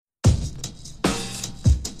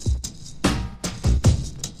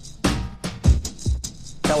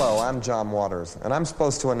Hello, I'm John Waters, and I'm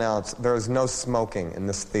supposed to announce there is no smoking in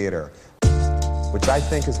this theater, which I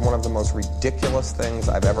think is one of the most ridiculous things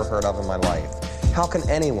I've ever heard of in my life. How can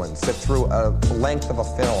anyone sit through a length of a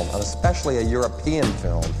film, and especially a European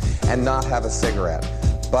film, and not have a cigarette?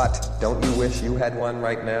 But don't you wish you had one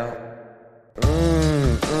right now?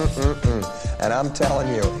 And I'm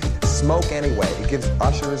telling you, smoke anyway. It gives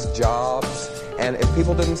ushers jobs. And if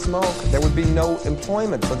people didn't smoke, there would be no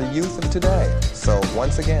employment for the youth of today. So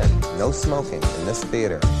once again, no smoking in this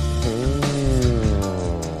theater.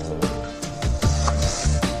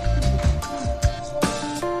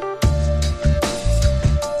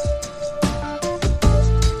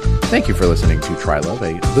 Thank you for listening to Trilove,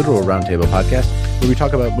 a literal roundtable podcast where we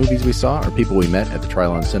talk about movies we saw or people we met at the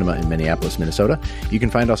Trilon Cinema in Minneapolis, Minnesota. You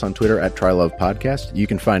can find us on Twitter at Trilove Podcast. You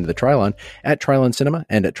can find the Trilon at Trilon Cinema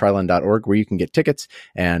and at Trilon.org, where you can get tickets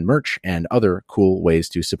and merch and other cool ways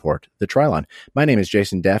to support the Trilon. My name is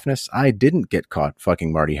Jason Daphnis. I didn't get caught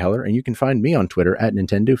fucking Marty Heller, and you can find me on Twitter at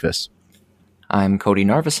Nintendoofus. I'm Cody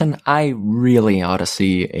Narvison. I really ought to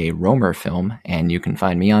see a Romer film, and you can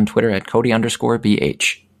find me on Twitter at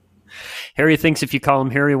Cody_BH. Harry thinks if you call him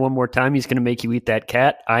Harry one more time, he's going to make you eat that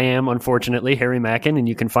cat. I am, unfortunately, Harry Mackin, and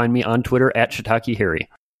you can find me on Twitter at Shiitake Harry.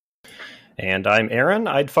 And I'm Aaron.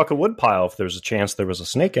 I'd fuck a woodpile if there's a chance there was a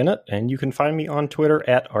snake in it, and you can find me on Twitter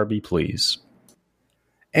at RBPlease.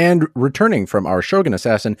 And returning from our Shogun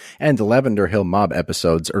Assassin and Lavender Hill Mob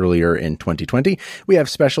episodes earlier in 2020, we have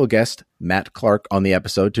special guest Matt Clark on the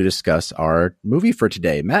episode to discuss our movie for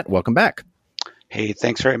today. Matt, welcome back. Hey,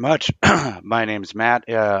 thanks very much. My name's Matt.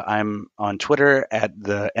 I'm on Twitter at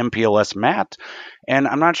the MPLS Matt, and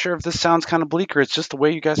I'm not sure if this sounds kind of bleak or it's just the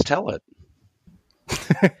way you guys tell it.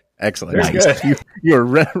 Excellent. Nice. You're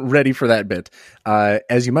ready for that bit.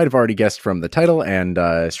 As you might have already guessed from the title and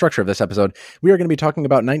structure of this episode, we are going to be talking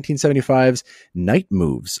about 1975's Night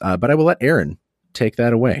Moves, but I will let Aaron take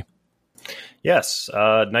that away. Yes,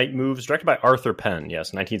 Night Moves, directed by Arthur Penn.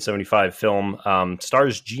 Yes, 1975 film.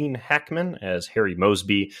 Stars Gene Hackman as Harry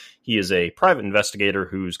Mosby. He is a private investigator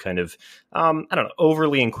who's kind of,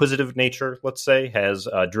 overly inquisitive nature, let's say, has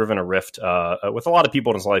driven a rift with a lot of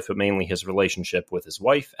people in his life, but mainly his relationship with his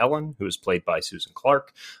wife, Ellen, who is played by Susan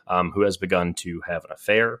Clark, who has begun to have an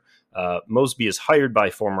affair. Mosby is hired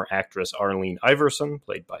by former actress Arlene Iverson,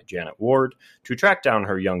 played by Janet Ward, to track down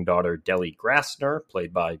her young daughter, Deli Grassner,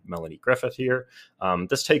 played by Melanie Griffith here.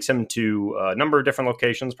 This takes him to a number of different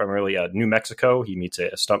locations, primarily New Mexico. He meets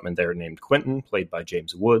a stuntman there named Quentin, played by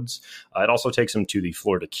James Woods. It also takes him to the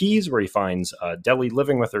Florida Keys, where he finds Deli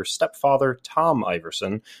living with her stepfather, Tom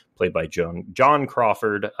Iverson, played by John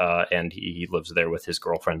Crawford, and he lives there with his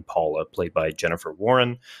girlfriend, Paula, played by Jennifer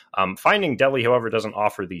Warren. Finding Deli, however, doesn't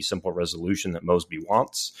offer the simple resolution that Mosby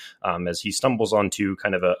wants, as he stumbles onto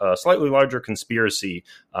kind of a slightly larger conspiracy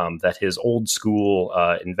that his old school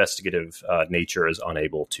investigative nature is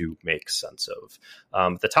unable to make sense of.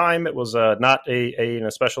 At the time, it was not an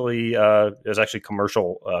especially, it was actually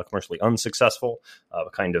commercially unsuccessful,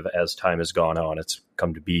 but kind of as time has gone on, it's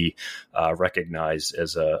come to be recognized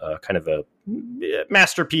as a kind of a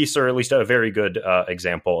masterpiece, or at least a very good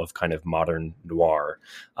example of kind of modern noir.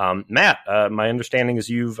 Matt, my understanding is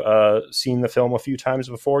you've seen the film a few times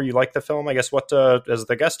before. You like the film, I guess. What, as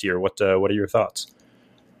the guest here, what are your thoughts?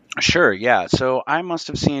 Sure, yeah. So I must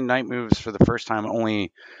have seen Night Moves for the first time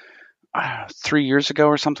only 3 years ago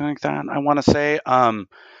or something like that, I want to say.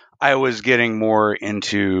 I was getting more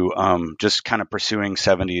into just kind of pursuing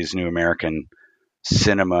 70s New American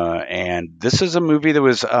cinema, and this is a movie that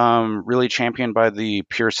was really championed by the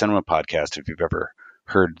Pure Cinema podcast, if you've ever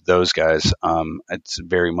heard those guys. It's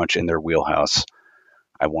very much in their wheelhouse,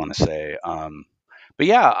 I want to say. But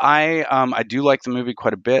yeah, I do like the movie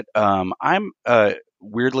quite a bit. I'm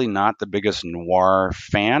weirdly not the biggest noir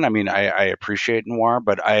fan. I mean, I appreciate noir,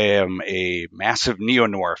 but I am a massive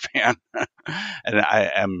neo-noir fan, and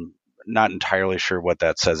I am not entirely sure what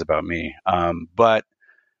that says about me. But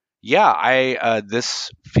yeah,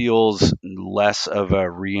 this feels less of a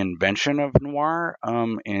reinvention of noir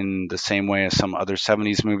in the same way as some other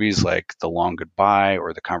 70s movies like The Long Goodbye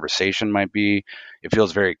or The Conversation might be. It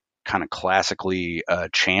feels very kind of classically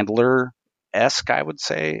Chandler-esque, I would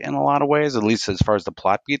say, in a lot of ways, at least as far as the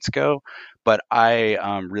plot beats go. But I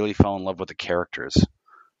really fell in love with the characters.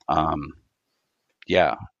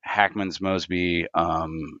 Yeah, Hackman's Mosby,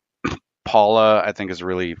 Paula, I think, is a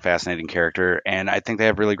really fascinating character, and I think they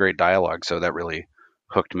have really great dialogue, so that really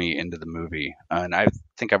hooked me into the movie. And I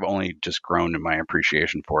think I've only just grown in my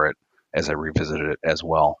appreciation for it as I revisited it as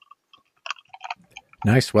well.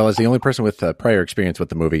 Nice. Well, as the only person with prior experience with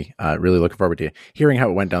the movie, really looking forward to hearing how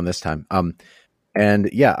it went down this time. And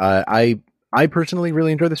yeah, I I personally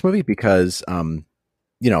really enjoyed this movie because,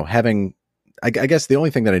 having, I guess the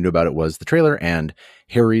only thing that I knew about it was the trailer and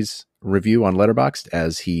Harry's review on Letterboxd,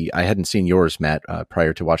 as I hadn't seen yours, Matt,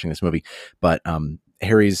 prior to watching this movie, but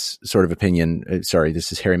Harry's sort of opinion,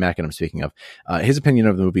 this is Harry Mackin I'm speaking of, his opinion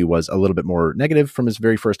of the movie was a little bit more negative from his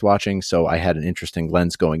very first watching, so I had an interesting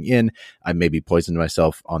lens going in. I maybe poisoned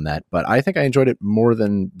myself on that, but I think I enjoyed it more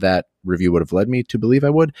than that review would have led me to believe I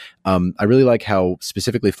would. I really like how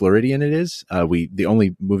specifically Floridian it is. The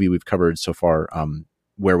only movie we've covered so far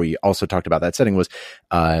where we also talked about that setting was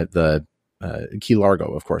the Key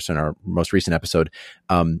Largo, of course, in our most recent episode,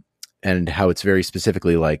 and how it's very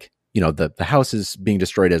specifically like, the house is being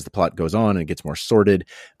destroyed as the plot goes on and it gets more sordid.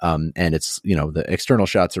 And it's, the external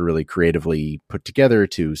shots are really creatively put together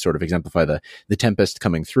to sort of exemplify the tempest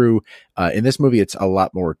coming through. In this movie, it's a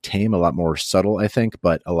lot more tame, a lot more subtle, I think,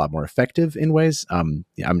 but a lot more effective in ways. I'm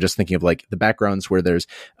just thinking of like the backgrounds where there's,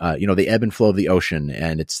 the ebb and flow of the ocean,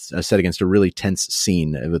 and it's set against a really tense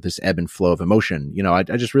scene with this ebb and flow of emotion. I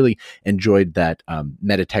just really enjoyed that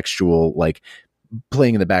metatextual, like,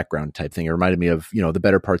 playing in the background type thing. It reminded me of, the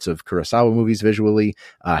better parts of Kurosawa movies visually,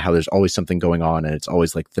 how there's always something going on and it's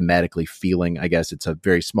always like thematically feeling. I guess it's a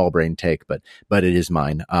very small brain take, but it is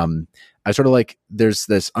mine. I sort of like, there's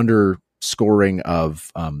this underscoring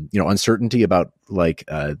of, uncertainty about like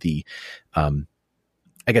about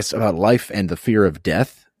life and the fear of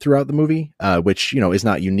death throughout the movie, which, is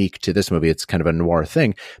not unique to this movie. It's kind of a noir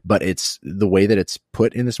thing, but it's the way that it's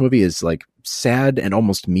put in this movie is like sad and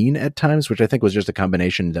almost mean at times, which I think was just a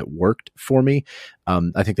combination that worked for me.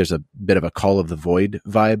 I think there's a bit of a Call of the Void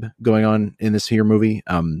vibe going on in this here movie.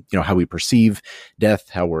 How we perceive death,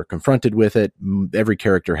 how we're confronted with it. Every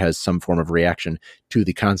character has some form of reaction to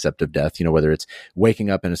the concept of death, whether it's waking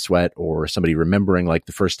up in a sweat or somebody remembering like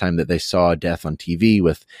the first time that they saw death on TV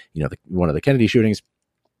with, one of the Kennedy shootings.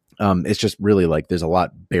 It's just really like there's a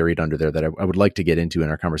lot buried under there that I would like to get into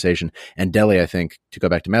in our conversation. And Deli, I think, to go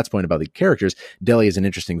back to Matt's point about the characters, Deli is an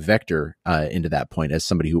interesting vector into that point as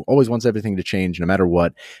somebody who always wants everything to change no matter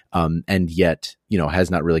what, and yet,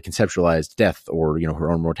 has not really conceptualized death or,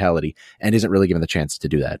 her own mortality and isn't really given the chance to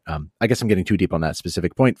do that. I guess I'm getting too deep on that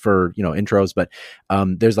specific point for, intros, but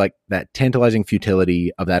there's like that tantalizing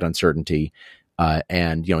futility of that uncertainty.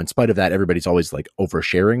 And, in spite of that, everybody's always like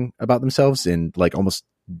oversharing about themselves in like almost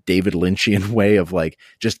David Lynchian way of like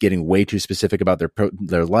just getting way too specific about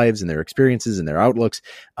their lives and their experiences and their outlooks,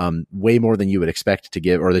 way more than you would expect to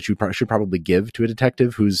give, or that you should probably give to a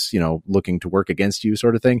detective who's, looking to work against you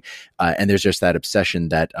sort of thing. And there's just that obsession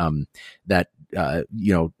that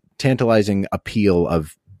tantalizing appeal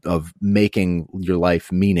of making your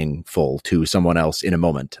life meaningful to someone else in a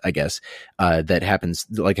moment, I guess, that happens.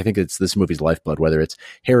 Like, I think it's this movie's lifeblood, whether it's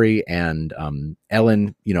Harry and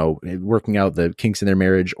Ellen, working out the kinks in their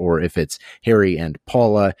marriage, or if it's Harry and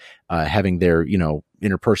Paula having their,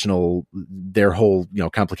 interpersonal, their whole,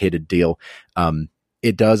 complicated deal.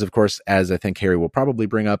 It does, of course, as I think Harry will probably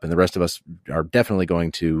bring up, and the rest of us are definitely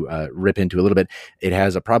going to rip into a little bit. It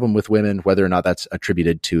has a problem with women, whether or not that's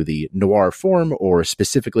attributed to the noir form or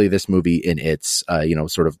specifically this movie in its,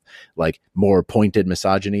 sort of like more pointed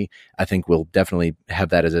misogyny. I think we'll definitely have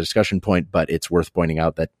that as a discussion point, but it's worth pointing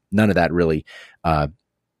out that none of that,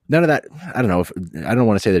 I don't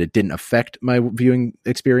want to say that it didn't affect my viewing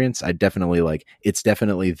experience. I definitely it's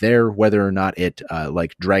definitely there. Whether or not it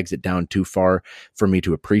drags it down too far for me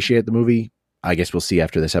to appreciate the movie, I guess we'll see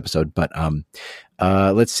after this episode. But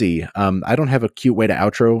let's see. I don't have a cute way to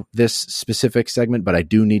outro this specific segment, but I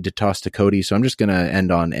do need to toss to Cody. So I'm just going to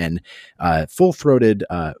end on an full-throated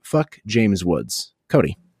fuck James Woods.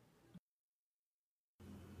 Cody.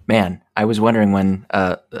 Man, I was wondering when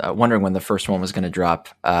the first one was going to drop.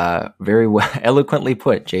 Very well, eloquently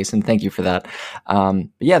put, Jason. Thank you for that. But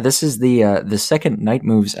yeah, this is the second Night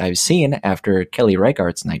Moves I've seen after Kelly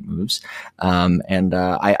Reichardt's Night Moves, and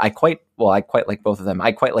I quite like both of them.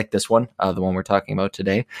 I quite like this one, the one we're talking about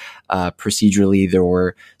today. Procedurally, there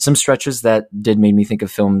were some stretches that did make me think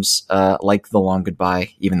of films like The Long Goodbye,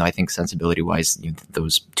 even though I think sensibility-wise,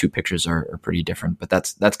 those two pictures are pretty different. But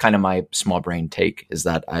that's kind of my small brain take, is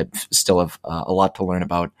that I still have a lot to learn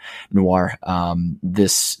about noir.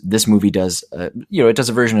 This movie does, it does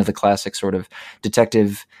a version of the classic sort of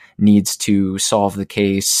detective needs to solve the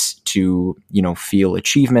case to, feel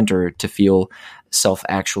achievement or to feel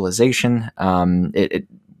self-actualization.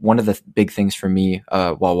 One of the big things for me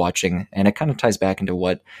while watching, and it kind of ties back into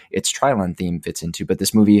what its Trilon theme fits into, but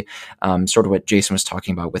this movie, sort of what Jason was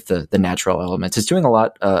talking about with the natural elements, it's doing a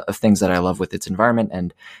lot of things that I love with its environment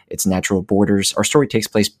and its natural borders. Our story takes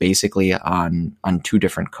place basically on two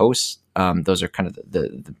different coasts. Those are kind of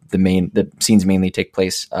the scenes mainly take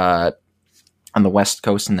place on the West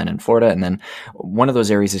Coast and then in Florida. And then one of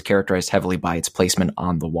those areas is characterized heavily by its placement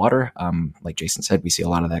on the water. Like Jason said, we see a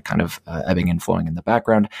lot of that kind of ebbing and flowing in the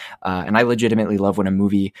background. And I legitimately love when a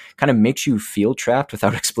movie kind of makes you feel trapped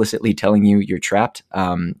without explicitly telling you you're trapped.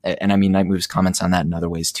 And I mean, Night Moves comments on that in other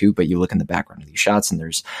ways too, but you look in the background of these shots and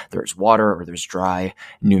there's water or there's dry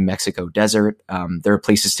New Mexico desert. There are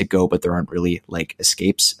places to go, but there aren't really like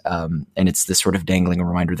escapes. And it's this sort of dangling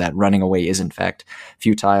reminder that running away is in fact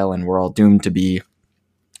futile and we're all doomed to be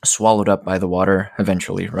swallowed up by the water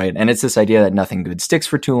eventually, right? And it's this idea that nothing good sticks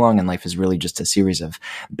for too long and life is really just a series of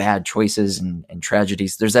bad choices and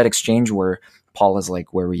tragedies. There's that exchange where Paul is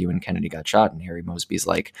like, where were you when Kennedy got shot? And Harry Mosby's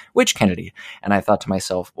like, which Kennedy? And I thought to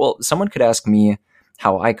myself, well, someone could ask me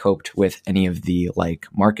how I coped with any of the like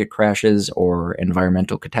market crashes or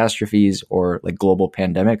environmental catastrophes or like global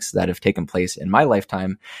pandemics that have taken place in my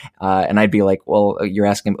lifetime. And I'd be like, well, you're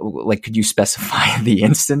asking, like, could you specify the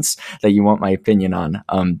instance that you want my opinion on?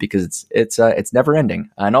 Because it's never ending.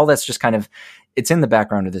 And all that's just kind of, it's in the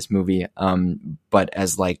background of this movie, but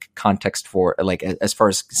as like context for like as far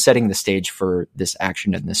as setting the stage for this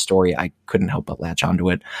action and this story, I couldn't help but latch onto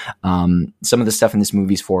it. Some of the stuff in this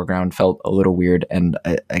movie's foreground felt a little weird, and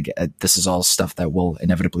this is all stuff that we'll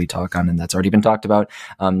inevitably talk on, and that's already been talked about.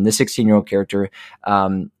 The 16-year-old character,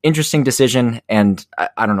 interesting decision, and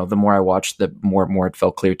I don't know. The more I watched, the more it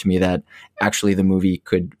felt clear to me that actually the movie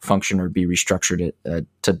could function or be restructured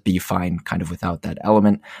to be fine, kind of without that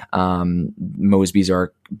element. Mosby's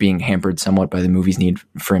arc being hampered somewhat by the movie's need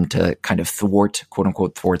for him to kind of quote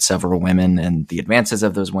unquote, thwart several women and the advances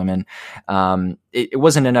of those women. It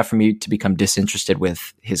wasn't enough for me to become disinterested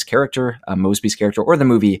with his character, Mosby's character, or the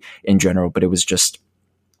movie in general, but it was just,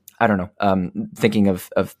 I don't know, thinking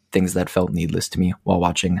of things that felt needless to me while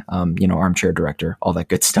watching, Armchair Director, all that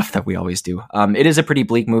good stuff that we always do. It is a pretty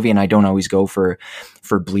bleak movie, and I don't always go for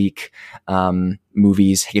bleak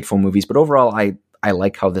movies, hateful movies, but overall, I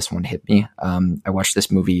like how this one hit me. I watched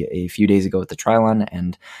this movie a few days ago at the Trylon,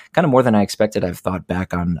 and kind of more than I expected, I've thought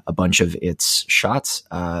back on a bunch of its shots.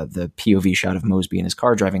 The POV shot of Mosby in his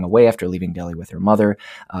car driving away after leaving Delhi with her mother.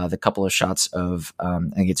 The couple of shots of, I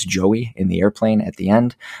think it's Joey in the airplane at the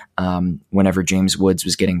end. Whenever James Woods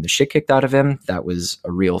was getting the shit kicked out of him, that was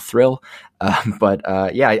a real thrill.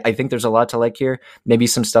 I think there's a lot to like here. Maybe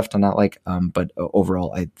some stuff to not like, but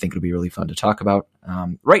overall, I think it'll be really fun to talk about.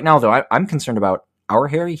 Right now, though, I'm concerned about our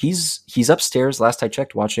Harry. He's upstairs. Last I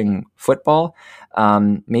checked, watching football.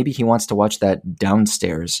 Maybe he wants to watch that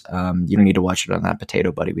downstairs. You don't need to watch it on that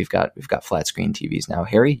potato, buddy. We've got flat screen TVs now.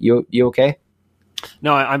 Harry, you okay?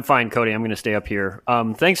 No, I'm fine, Cody. I'm going to stay up here.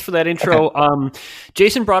 Thanks for that intro. Okay.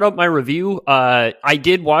 Jason brought up my review. I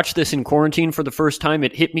did watch this in quarantine for the first time.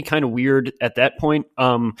 It hit me kind of weird at that point.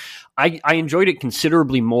 I enjoyed it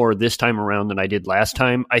considerably more this time around than I did last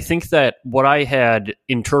time. I think that what I had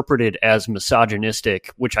interpreted as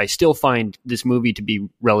misogynistic, which I still find this movie to be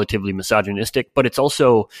relatively misogynistic, but it's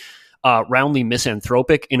also roundly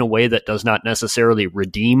misanthropic in a way that does not necessarily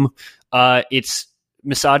redeem its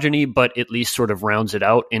misogyny, but at least sort of rounds it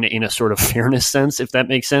out in a sort of fairness sense, if that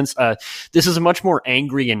makes sense. This is a much more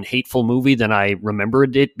angry and hateful movie than I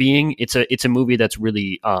remembered it being. It's a movie that's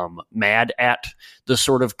really mad at the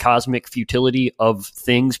sort of cosmic futility of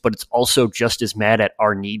things, but it's also just as mad at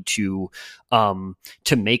our need to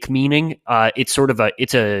make meaning. It's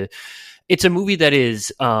a movie that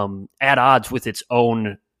is at odds with its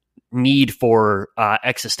own need for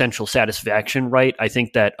existential satisfaction, right? I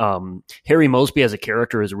think that Harry Mosby as a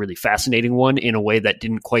character is a really fascinating one in a way that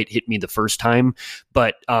didn't quite hit me the first time,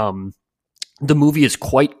 but the movie is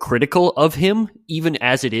quite critical of him, even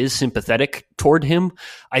as it is sympathetic toward him.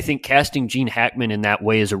 I think casting Gene Hackman in that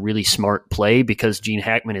way is a really smart play because Gene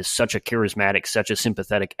Hackman is such a charismatic, such a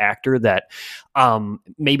sympathetic actor that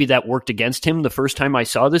maybe that worked against him the first time I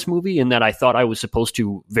saw this movie, and that I thought I was supposed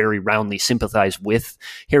to very roundly sympathize with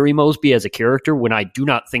Harry Mosby as a character, when I do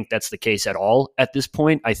not think that's the case at all at this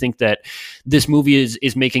point. I think that this movie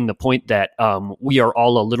is making the point that we are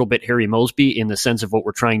all a little bit Harry Mosby in the sense of what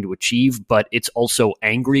we're trying to achieve, but it's also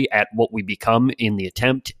angry at what we become in the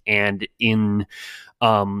attempt and in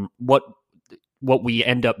what we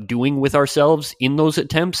end up doing with ourselves in those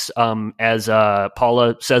attempts. As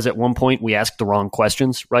Paula says at one point, we ask the wrong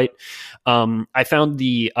questions, right? I found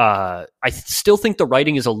I still think the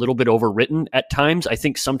writing is a little bit overwritten at times. I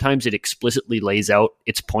think sometimes it explicitly lays out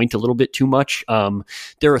its point a little bit too much.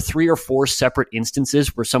 There are 3 or 4 separate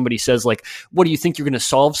instances where somebody says, like, what do you think you're going to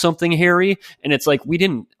solve something, Harry? And it's like,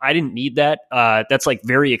 I didn't need that. That's like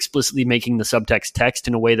very explicitly making the subtext text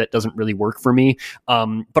in a way that doesn't really work for me.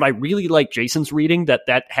 But I really like Jason's was reading,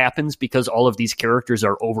 that happens because all of these characters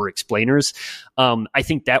are over explainers. I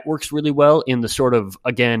think that works really well in the sort of,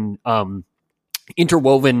 again,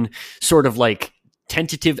 interwoven sort of like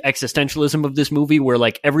tentative existentialism of this movie, where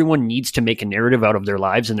like everyone needs to make a narrative out of their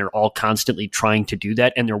lives and they're all constantly trying to do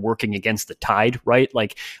that, and they're working against the tide, right?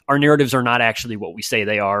 Like our narratives are not actually what we say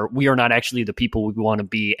they are. We are not actually the people we want to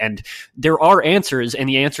be. And there are answers, and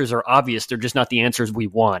the answers are obvious. They're just not the answers we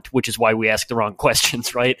want, which is why we ask the wrong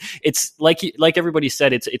questions, right? It's like everybody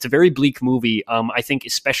said, it's a very bleak movie. I think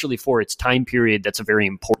especially for its time period, that's a very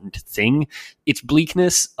important thing. It's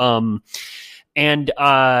bleakness. I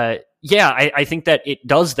think that it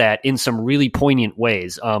does that in some really poignant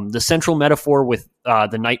ways. The central metaphor with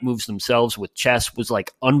the night moves themselves with chess was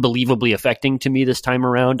like unbelievably affecting to me this time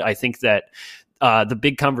around. I think that the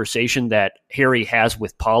big conversation that Harry has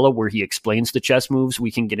with Paula, where he explains the chess moves, we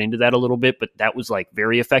can get into that a little bit, but that was like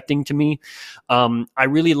very affecting to me. I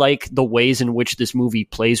really like the ways in which this movie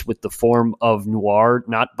plays with the form of noir,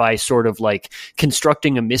 not by sort of like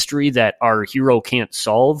constructing a mystery that our hero can't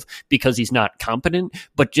solve because he's not competent,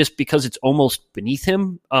 but just because it's almost beneath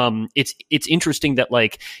him. It's interesting that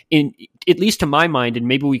like at least to my mind, and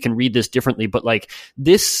maybe we can read this differently, but like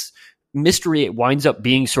this mystery, it winds up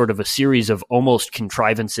being sort of a series of almost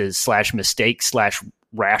contrivances / mistakes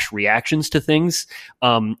 / rash reactions to things.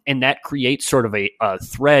 And that creates sort of a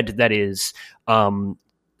thread that is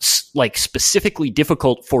like specifically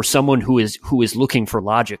difficult for someone who is looking for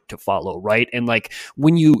logic to follow, right? And like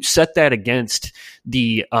when you set that against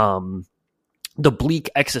the bleak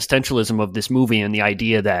existentialism of this movie and the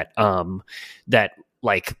idea that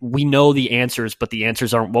like we know the answers, but the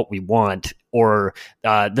answers aren't what we want, or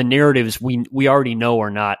the narratives we already know are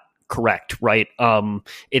not correct, right?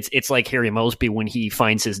 It's like Harry Mosby when he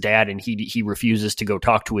finds his dad and he refuses to go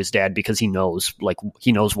talk to his dad because he knows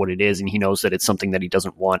what it is, and he knows that it's something that he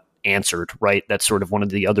doesn't want answered, right? That's sort of one of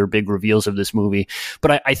the other big reveals of this movie.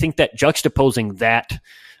 But I think that juxtaposing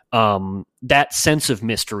that sense of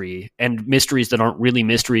mystery and mysteries that aren't really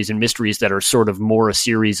mysteries and mysteries that are sort of more a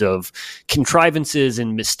series of contrivances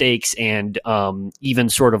and mistakes and even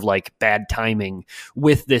sort of like bad timing,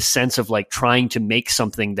 with this sense of like trying to make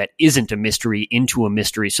something that isn't a mystery into a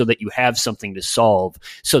mystery so that you have something to solve,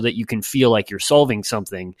 so that you can feel like you're solving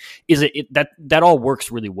something, that all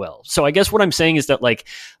works really well. So I guess what I'm saying is that like,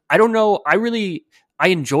 I don't know, I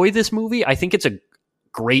enjoy this movie. I think it's a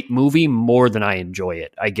great movie more than I enjoy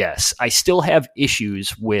it, I guess. I still have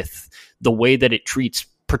issues with the way that it treats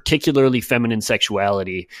particularly feminine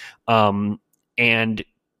sexuality. And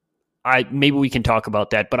maybe we can talk about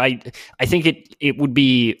that, but I think it would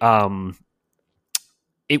be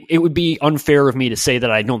it would be unfair of me to say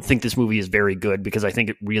that I don't think this movie is very good, because I think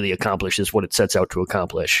it really accomplishes what it sets out to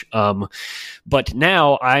accomplish. But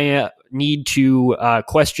now I need to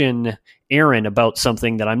question Aaron about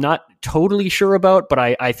something that I'm not totally sure about, but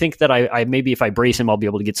I think that I maybe if I brace him, I'll be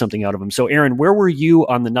able to get something out of him. So Aaron, where were you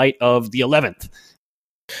on the night of the 11th?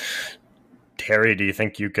 Harry, do you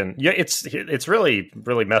think you can? Yeah, it's really,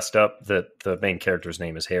 really messed up that the main character's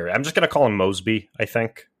name is Harry. I'm just going to call him Mosby, I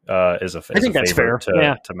think, I think that's fair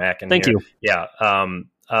to Mac. Thank you. Yeah.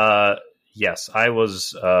 Yes, I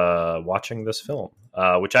was watching this film,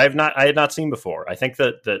 which I had not seen before. I think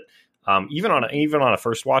that even on a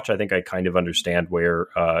first watch, I think I kind of understand where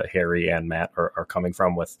Harry and Matt are coming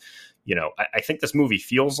from with, I think this movie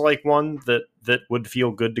feels like one that would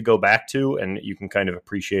feel good to go back to, and you can kind of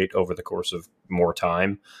appreciate over the course of more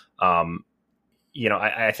time.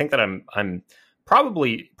 I think that I'm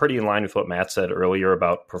probably pretty in line with what Matt said earlier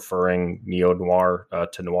about preferring neo-noir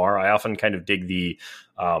to noir. I often kind of dig the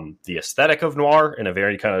aesthetic of noir in a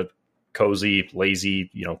very kind of cozy,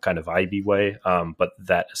 lazy, kind of vibey way. But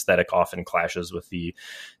that aesthetic often clashes with the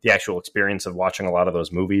actual experience of watching a lot of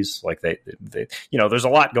those movies. Like they there's a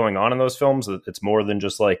lot going on in those films. It's more than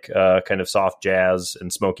just like kind of soft jazz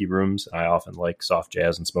and smoky rooms. I often like soft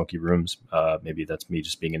jazz and smoky rooms. Maybe that's me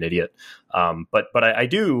just being an idiot. But I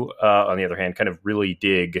do, on the other hand, kind of really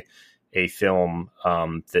dig a film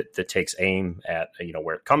that takes aim at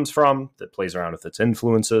where it comes from, that plays around with its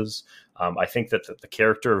influences. I think that the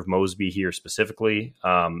character of Mosby here specifically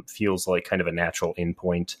feels like kind of a natural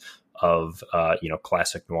endpoint of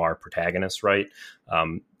classic noir protagonists, right?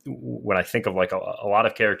 When I think of like a lot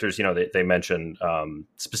of characters, they mention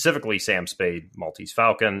specifically Sam Spade, Maltese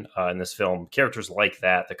Falcon in this film, characters like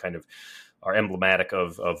that kind of are emblematic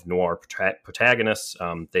of noir protagonists.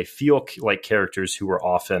 They feel like characters who are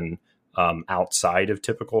often outside of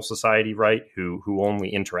typical society, right? Who only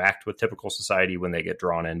interact with typical society when they get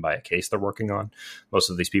drawn in by a case they're working on. Most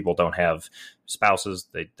of these people don't have spouses.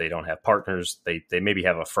 They don't have partners. They maybe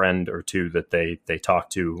have a friend or two that they talk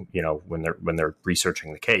to, when they're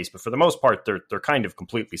researching the case. But for the most part, they're kind of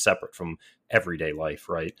completely separate from everyday life,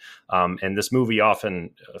 right? And this movie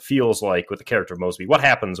often feels like, with the character of Mosby, what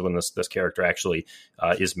happens when this character actually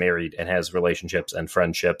is married and has relationships and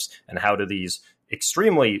friendships, and how do these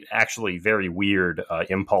extremely, actually very weird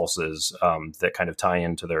impulses that kind of tie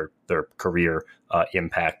into their career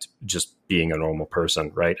impact just being a normal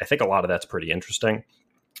person, right? I think a lot of that's pretty interesting.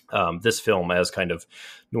 This film, as kind of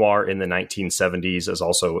noir in the 1970s, is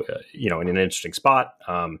also, in an interesting spot.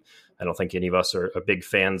 I don't think any of us are big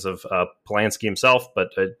fans of Polanski himself, but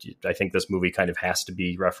I think this movie kind of has to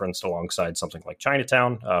be referenced alongside something like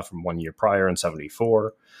Chinatown from 1 year prior in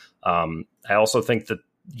 1974. I also think that,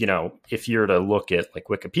 if you're to look at like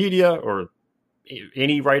Wikipedia or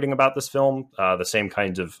any writing about this film, the same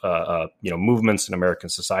kinds of, movements in American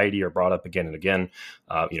society are brought up again and again.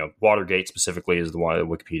 Watergate specifically is the one at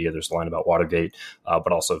Wikipedia. There's a line about Watergate,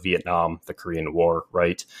 but also Vietnam, the Korean War,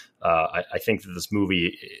 right? I think that this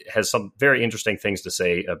movie has some very interesting things to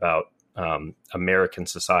say about American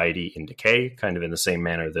society in decay, kind of in the same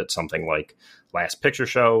manner that something like Last Picture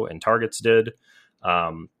Show and Targets did.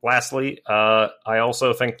 Lastly, I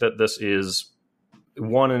also think that this is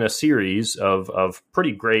one in a series of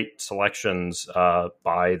pretty great selections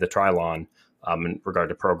by the Trylon in regard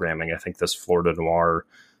to programming. I think this Florida Noir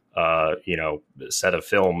set of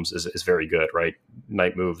films is very good, right?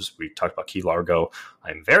 Night Moves, we talked about Key Largo.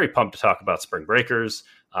 I'm very pumped to talk about Spring Breakers.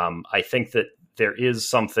 I think that there is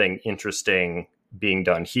something interesting being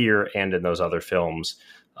done here and in those other films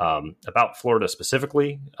about Florida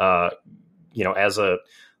specifically. As a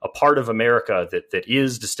part of America that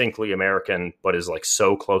is distinctly American, but is like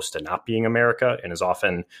so close to not being America, and is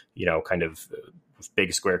often, kind of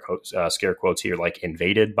big scare quotes here, like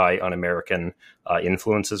invaded by un-American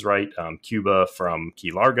influences, right? Cuba from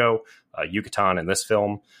Key Largo, Yucatan in this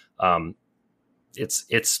film.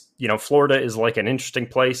 It's Florida is like an interesting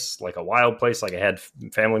place, like a wild place. Like I had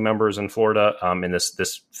family members in Florida, and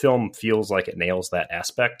this film feels like it nails that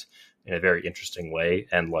aspect in a very interesting way,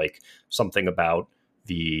 and like something about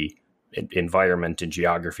the environment and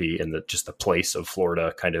geography and just the place of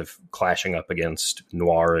Florida kind of clashing up against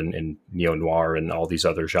noir and neo-noir and all these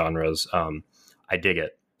other genres. I dig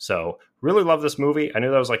it. So really love this movie. I knew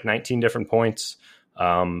that was like 19 different points.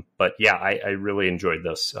 But yeah, I really enjoyed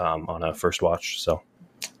this on a first watch. So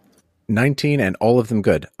 19 and all of them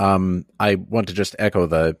good. I want to just echo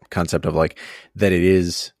the concept of like that it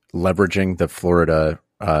is leveraging the Florida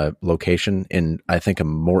location in, I think, a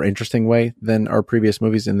more interesting way than our previous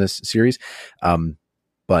movies in this series.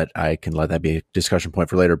 But I can let that be a discussion point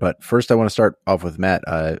for later. But first, I want to start off with Matt.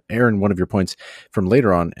 Aaron, one of your points from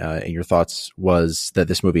later on in your thoughts was that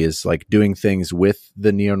this movie is like doing things with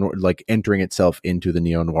the neo-noir, like entering itself into the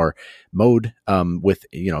neo-noir mode with,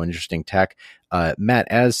 an interesting tack. Matt,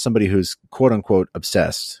 as somebody who's quote unquote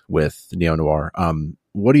obsessed with neo-noir,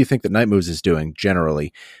 what do you think that Night Moves is doing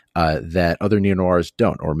generally that other neo-noirs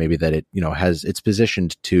don't, or maybe that it, has it's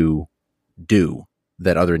positioned to do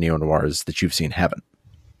that other neo-noirs that you've seen haven't?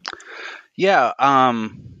 Yeah,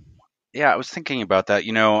 I was thinking about that.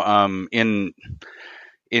 In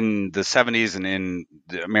the 70s and in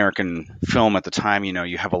the American film at the time,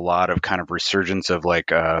 you have a lot of kind of resurgence of like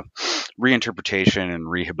reinterpretation and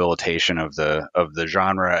rehabilitation of the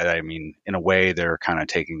genre. I mean, in a way, they're kind of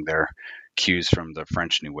taking their cues from the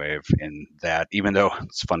French New Wave in that, even though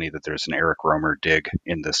it's funny that there's an Eric Romer dig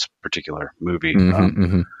in this particular movie.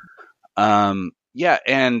 Yeah,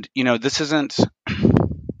 and this isn't,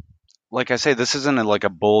 like I say, this isn't like a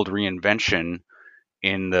bold reinvention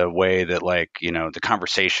in the way that, like, the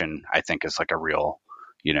Conversation, I think, is like a real,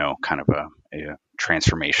 kind of a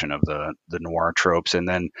transformation of the noir tropes. And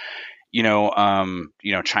then,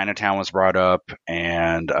 Chinatown was brought up,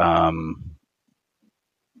 and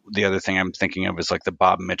the other thing I'm thinking of is like the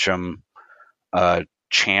Bob Mitchum,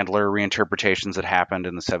 Chandler reinterpretations that happened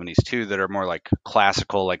in the 70s too, that are more like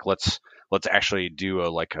classical, like let's actually do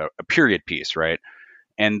a period piece, right?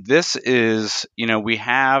 And this is, we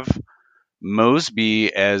have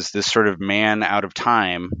Mosby as this sort of man out of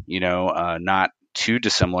time, not too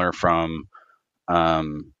dissimilar from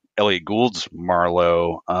Elliot Gould's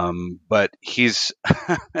Marlowe, but he's,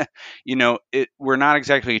 we're not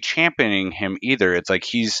exactly championing him either. It's like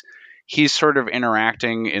he's sort of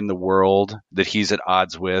interacting in the world that he's at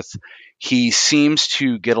odds with. He seems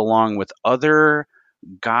to get along with other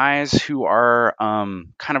guys who are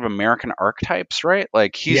kind of American archetypes, right?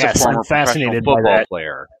 Like he's Yes, a former I'm fascinated professional by football that.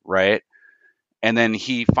 player, right? And then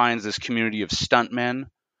he finds this community of stuntmen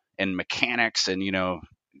and mechanics and,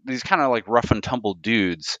 these kind of like rough and tumble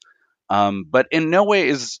dudes. But in no way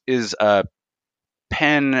is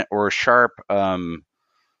Penn or Sharp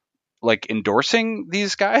like endorsing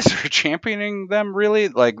these guys or championing them, really.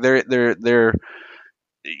 Like they're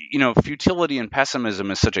futility and pessimism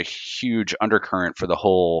is such a huge undercurrent for the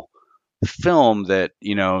whole film that,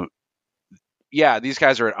 yeah, these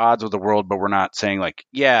guys are at odds with the world, but we're not saying like,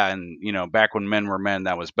 yeah, and back when men were men,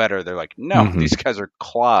 that was better. They're like, no, these guys are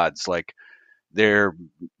clods. Like they're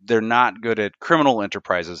not good at criminal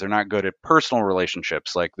enterprises. They're not good at personal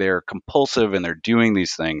relationships. Like they're compulsive and they're doing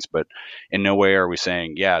these things, but in no way are we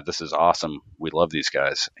saying, yeah, this is awesome. We love these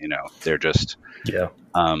guys. They're just,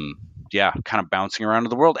 kind of bouncing around in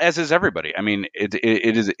the world, as is everybody. I mean,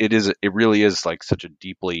 it really is like such a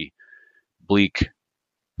deeply bleak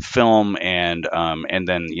film, and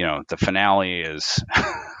then the finale is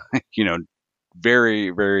very,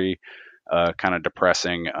 very kind of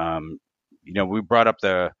depressing. We brought up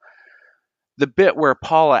the bit where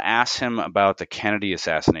Paula asks him about the Kennedy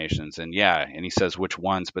assassinations, and he says which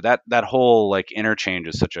ones, but that whole like interchange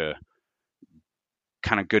is such a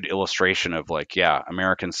kind of good illustration of like,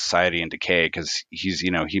 American society in decay, because he's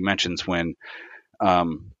he mentions when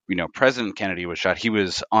President Kennedy was shot, he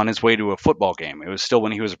was on his way to a football game. It was still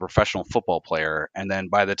when he was a professional football player. And then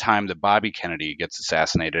by the time that Bobby Kennedy gets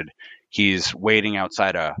assassinated, he's waiting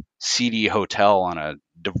outside a seedy hotel on a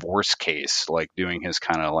divorce case, like doing his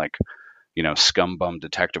kind of like, scum bum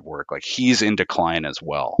detective work. Like he's in decline as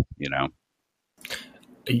well,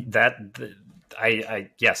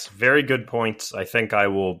 Yes, very good points. I think I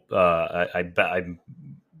will,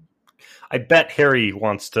 I bet Harry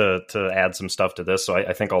wants to add some stuff to this, so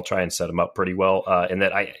I think I'll try and set him up pretty well. And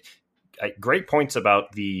that I great points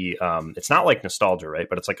about the. It's not like nostalgia, right?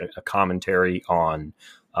 But it's like a commentary on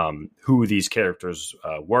who these characters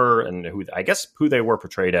were and who they were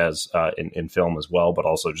portrayed as in film as well, but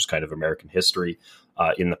also just kind of American history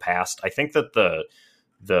in the past. I think that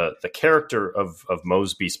the character of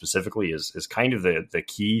Mosby specifically is kind of the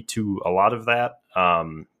key to a lot of that,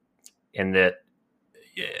 and that.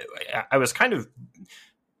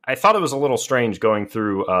 I thought it was a little strange going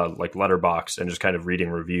through like Letterboxd and just kind of reading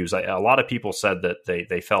reviews. A lot of people said that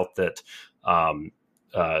they felt that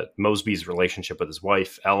Mosby's relationship with his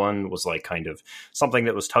wife, Ellen, was like kind of something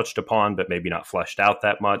that was touched upon, but maybe not fleshed out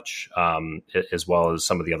that much, as well as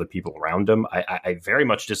some of the other people around him. I very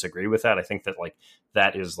much disagree with that. I think that like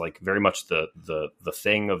that is like very much the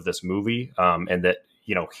thing of this movie, and that,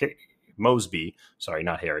 Mosby, sorry,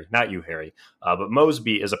 not Harry, not you, Harry, but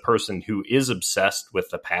Mosby is a person who is obsessed with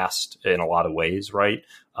the past in a lot of ways, right?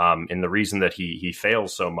 And the reason that he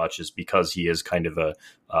fails so much is because he is kind of a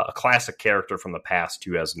classic character from the past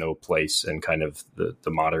who has no place in kind of the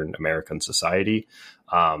modern American society.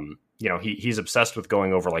 He's obsessed with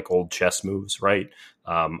going over like old chess moves, right?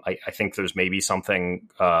 I think there's maybe something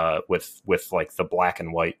with like the black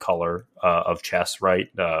and white color of chess, right?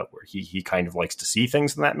 Where he kind of likes to see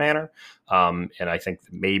things in that manner. And I think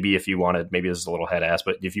maybe if you wanted, maybe this is a little head ass,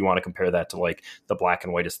 but if you want to compare that to like the black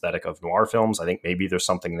and white aesthetic of noir films, I think maybe there's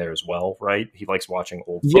something there as well, right? He likes watching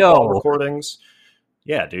old football recordings.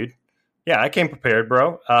 Yeah, dude. Yeah, I came prepared,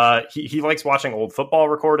 bro. He likes watching old football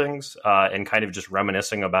recordings and kind of just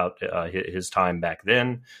reminiscing about his time back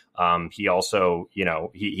then. He also,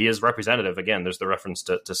 he is representative. Again, there's the reference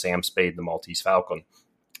to Sam Spade, the Maltese Falcon.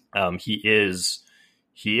 He is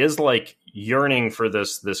like yearning for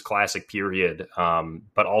this classic period,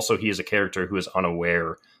 but also he is a character who is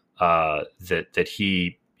unaware that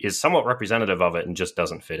he is somewhat representative of it and just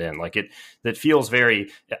doesn't fit in. Like that feels very.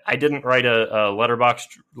 I didn't write a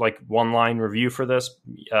Letterboxd like one line review for this,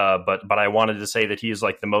 but I wanted to say that he is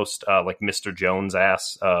like the most like Mr. Jones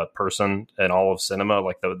ass person in all of cinema,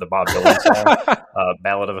 like the Bob Dylan song,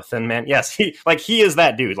 Ballad of a Thin Man. Yes, he is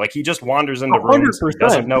that dude. Like he just wanders into 100%. Rooms, he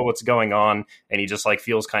doesn't know what's going on, and he just like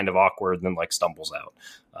feels kind of awkward and then like stumbles out.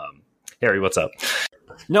 Harry, what's up?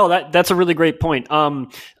 No, that's a really great point.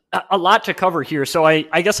 A lot to cover here. So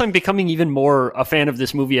I guess I'm becoming even more a fan of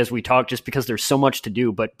this movie as we talk, just because there's so much to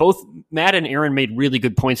do. But both Matt and Aaron made really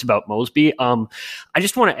good points about Mosby. I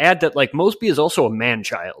just want to add that like Mosby is also a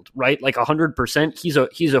man-child, right? Like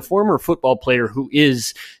 100%. He's a former football player who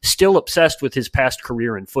is still obsessed with his past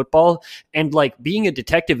career in football. And like being a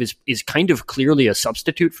detective is kind of clearly a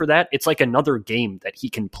substitute for that. It's like another game that he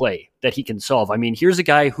can play, that he can solve. I mean, here's a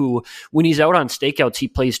guy who, when he's out on stakeouts, he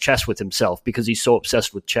plays chess with himself because he's so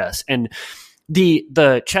obsessed with chess. And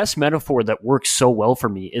the chess metaphor that works so well for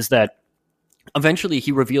me is that eventually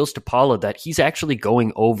he reveals to Paula that he's actually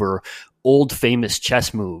going over old famous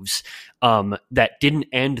chess moves that didn't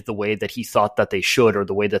end the way that he thought that they should, or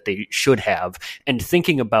the way that they should have, and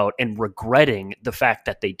thinking about and regretting the fact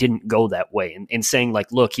that they didn't go that way, and saying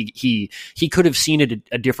like, look, he could have seen it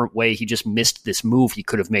a different way. He just missed this move he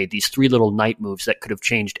could have made, these 3 little knight moves that could have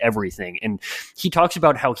changed everything. And he talks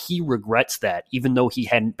about how he regrets that even though he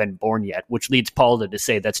hadn't been born yet, which leads Paula to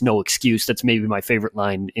say that's no excuse. That's maybe my favorite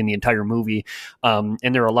line in the entire movie. And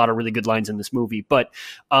there are a lot of really good lines in this movie, but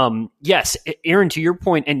yes, Aaron, to your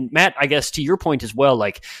point, and Matt, I guess to your point as well,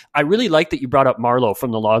 like, I really like that you brought up Marlowe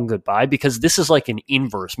from The Long Goodbye, because this is like an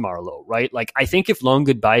inverse Marlowe, right? Like, I think if Long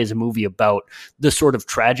Goodbye is a movie about the sort of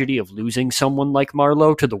tragedy of losing someone like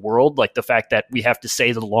Marlowe to the world, like the fact that we have to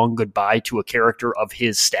say the long goodbye to a character of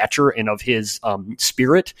his stature and of his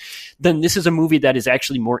spirit, then this is a movie that is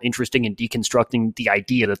actually more interesting in deconstructing the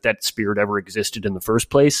idea that that spirit ever existed in the first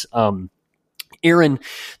place. Aaron,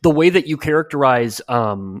 the way that you characterize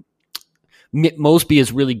Mosby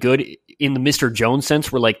is really good in the Mr. Jones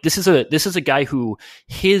sense, where like this is a guy who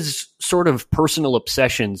his sort of personal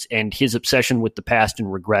obsessions and his obsession with the past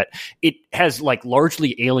and regret, it has like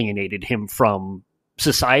largely alienated him from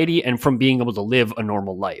society and from being able to live a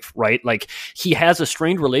normal life, right? Like, he has a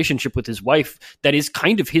strained relationship with his wife that is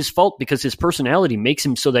kind of his fault, because his personality makes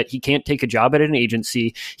him so that he can't take a job at an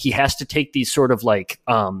agency. He has to take these sort of like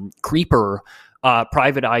creeper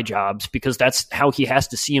private eye jobs, because that's how he has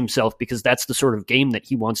to see himself, because that's the sort of game that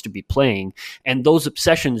he wants to be playing. And those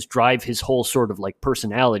obsessions drive his whole sort of like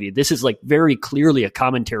personality. This is like very clearly a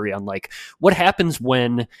commentary on like what happens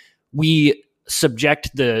when we subject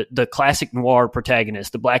the classic noir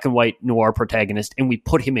protagonist, the black and white noir protagonist, and we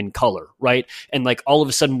put him in color, right? And like all of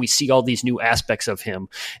a sudden we see all these new aspects of him.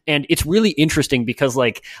 And it's really interesting because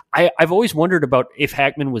like I've always wondered about if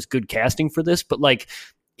Hackman was good casting for this, but like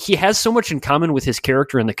he has so much in common with his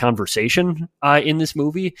character in the conversation in this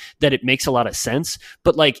movie that it makes a lot of sense.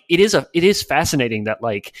 But like it is fascinating that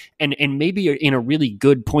like and maybe in a really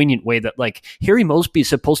good poignant way that like Harry Mosby is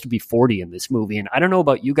supposed to be 40 in this movie, and I don't know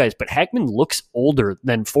about you guys, but Hackman looks older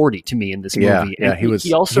than 40 to me in this movie. Yeah, and he was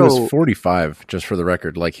 45, just for the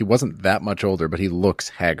record. Like, he wasn't that much older, but he looks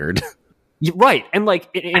haggard. Right, and like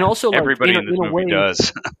and also everybody like, in this movie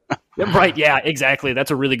does. Right, yeah, exactly. That's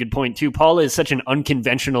a really good point too. Paula is such an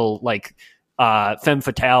unconventional like femme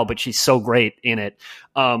fatale, but she's so great in it.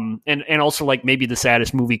 And also like maybe the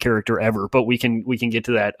saddest movie character ever, but we can get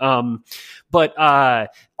to that. But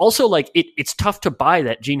also like it's tough to buy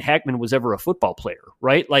that Gene Hackman was ever a football player,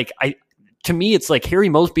 right? Like to me, it's like Harry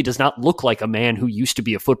Mosby does not look like a man who used to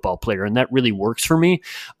be a football player, and that really works for me.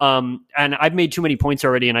 And I've made too many points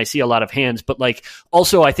already, and I see a lot of hands, but like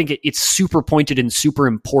also I think it's super pointed and super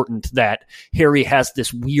important that Harry has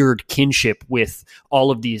this weird kinship with all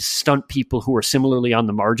of these stunt people who are similarly on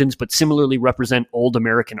the margins, but similarly represent old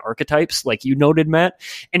American archetypes, like you noted, Matt,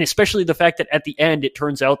 and especially the fact that at the end it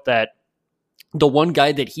turns out that the one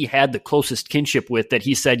guy that he had the closest kinship with, that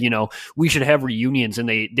he said, you know, we should have reunions, and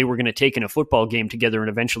they were going to take in a football game together, and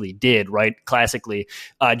eventually did, right? Classically,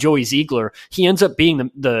 Joey Ziegler, he ends up being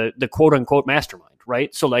the quote unquote mastermind,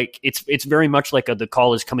 right? So like, it's very much like the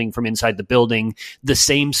call is coming from inside the building, the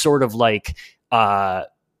same sort of like,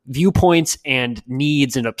 viewpoints and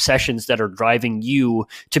needs and obsessions that are driving you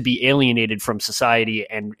to be alienated from society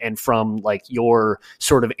and from like your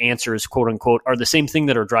sort of answers, quote unquote, are the same thing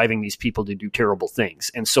that are driving these people to do terrible things.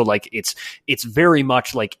 And so like it's very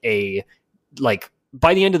much like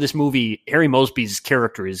by the end of this movie, Harry Mosby's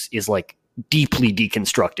character is like deeply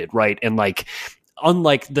deconstructed, right? And like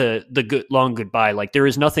unlike the good Long Goodbye, like there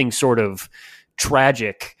is nothing sort of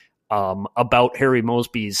tragic about Harry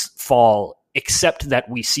Mosby's fall, except that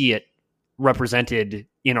we see it represented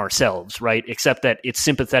in ourselves, right? Except that it's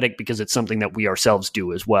sympathetic because it's something that we ourselves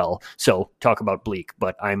do as well. So talk about bleak,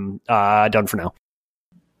 but I'm done for now.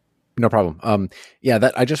 No problem. Yeah,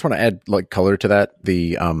 that I just want to add like color to that.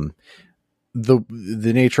 The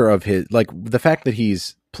nature of his, like the fact that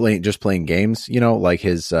he's playing games, you know, like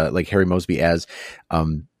his like Harry Mosby as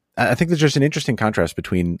I think there's just an interesting contrast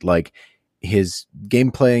between like his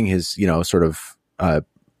game playing, his, you know, sort of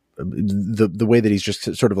the way that he's just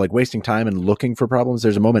sort of like wasting time and looking for problems.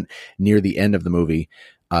 There's a moment near the end of the movie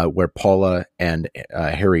where Paula and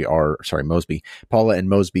Mosby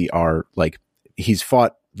are like, he's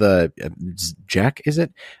fought Jack, is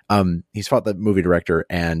it? He's fought the movie director,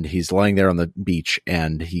 and he's lying there on the beach,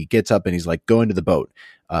 and he gets up and he's like, going to the boat.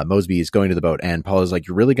 Mosby is going to the boat, and Paula's like,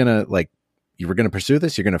 you're really gonna you were going to pursue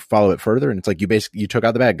this, you're going to follow it further. And it's like, you took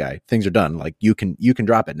out the bad guy. Things are done. Like you can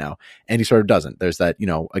drop it now. And he sort of doesn't. There's that,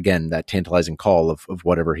 again, that tantalizing call of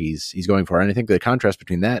whatever he's going for. And I think the contrast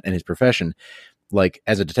between that and his profession, like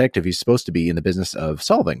as a detective, he's supposed to be in the business of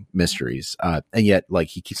solving mysteries. And yet like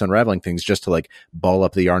he keeps unraveling things just to like ball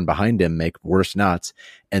up the yarn behind him, make worse knots,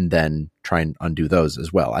 and then try and undo those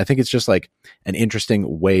as well. I think it's just like an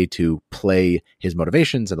interesting way to play his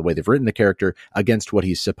motivations and the way they've written the character against what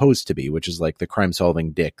he's supposed to be, which is like the crime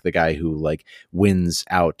solving dick, the guy who like wins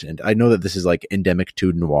out. And I know that this is like endemic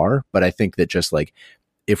to noir, but I think that just like,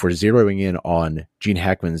 if we're zeroing in on Gene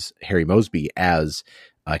Hackman's Harry Mosby as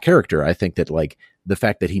character, I think that like the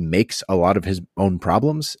fact that he makes a lot of his own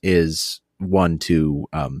problems is one to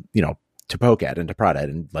to poke at and to prod at,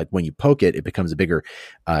 and like when you poke it, it becomes a bigger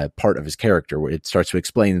part of his character, where it starts to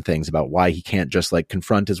explain things about why he can't just like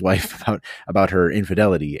confront his wife about her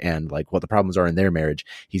infidelity and like what the problems are in their marriage.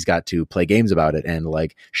 He's got to play games about it and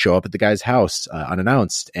like show up at the guy's house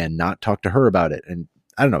unannounced and not talk to her about it. And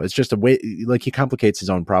I don't know. It's just a way, like he complicates his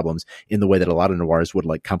own problems in the way that a lot of noirs would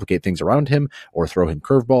like complicate things around him or throw him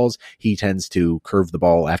curveballs. He tends to curve the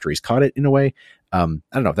ball after he's caught it in a way. I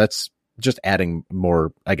don't know. That's just adding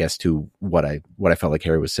more, I guess, to what I felt like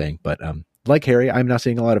Harry was saying. But like Harry, I'm not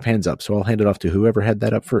seeing a lot of hands up, so I'll hand it off to whoever had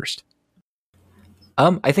that up first.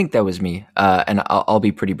 I think that was me, and I'll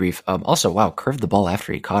be pretty brief. Also, wow, curved the ball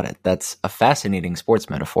after he caught it. That's a fascinating sports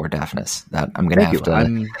metaphor, Daphnis, that I'm going to have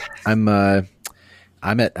to...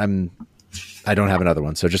 I don't have another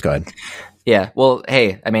one, so just go ahead. Yeah, well,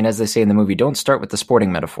 hey, I mean, as they say in the movie, don't start with the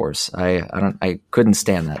sporting metaphors. I couldn't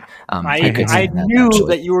stand that. I knew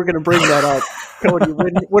that you were going to bring that up, Cody.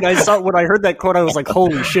 When I heard that quote, I was like,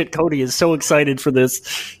 "Holy shit!" Cody is so excited for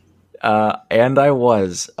this. And I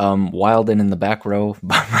was wilding in the back row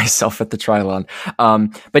by myself at the Trilon.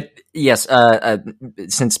 But yes,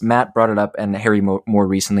 since Matt brought it up and Harry more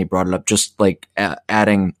recently brought it up, just like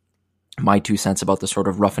adding my 2 cents about the sort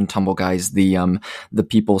of rough and tumble guys, the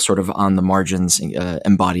people sort of on the margins,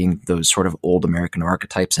 embodying those sort of old American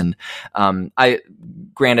archetypes. And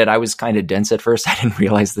granted, I was kind of dense at first. I didn't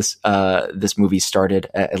realize this movie started,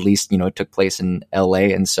 at least, it took place in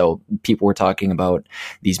LA. And so people were talking about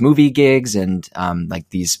these movie gigs and like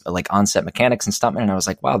these like on-set mechanics and stuntmen. And I was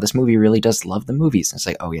like, wow, this movie really does love the movies. And it's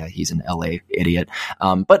like, oh yeah, he's an LA idiot.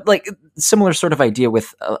 But like similar sort of idea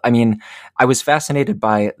with, I was fascinated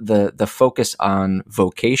by the focus on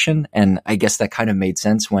vocation. And I guess that kind of made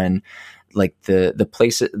sense when like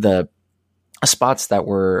the spots that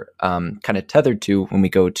we're kind of tethered to when we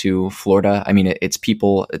go to Florida. I mean, it's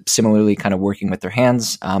people similarly kind of working with their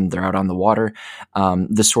hands. They're out on the water.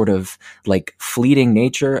 The sort of like fleeting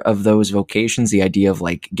nature of those vocations, the idea of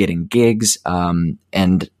like getting gigs,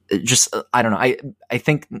 and just, I don't know. I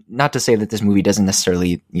think, not to say that this movie doesn't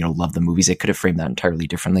necessarily, love the movies. It could have framed that entirely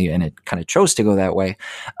differently, and it kind of chose to go that way.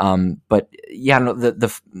 But yeah, no,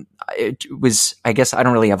 it was, I guess I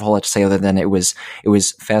don't really have a whole lot to say other than it was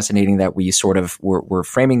fascinating that we sort of were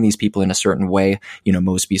framing these people in a certain way.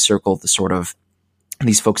 Mosby Circle, the sort of,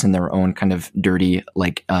 these folks in their own kind of dirty,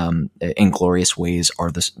 like inglorious ways are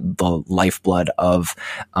the lifeblood of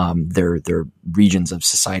their regions of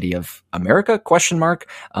society of America ?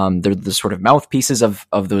 They're the sort of mouthpieces of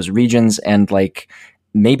those regions, and like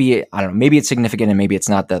maybe, I don't know, maybe it's significant and maybe it's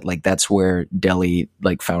not, that like that's where Deli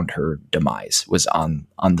like found her demise, was on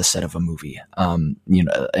the set of a movie. An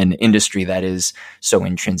industry that is so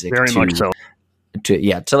intrinsic very much so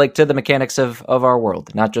to the mechanics of our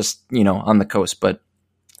world, not just on the coast, but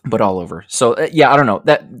all over. So yeah, I don't know,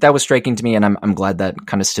 that was striking to me, and I'm glad that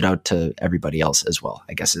kind of stood out to everybody else as well,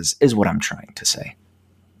 I guess is what I'm trying to say.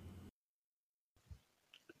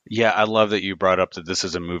 Yeah, I love that you brought up that this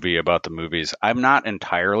is a movie about the movies. I'm not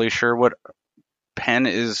entirely sure what Penn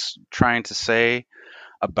is trying to say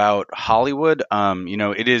about Hollywood.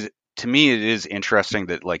 It is, to me, it is interesting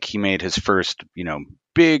that like he made his first,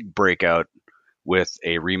 big breakout with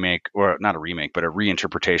a remake, or not a remake, but a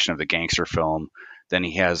reinterpretation of the gangster film. Then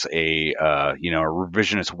he has a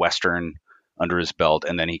revisionist Western under his belt,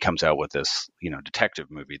 and then he comes out with this, detective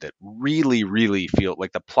movie that really, really feel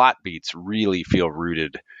like the plot beats really feel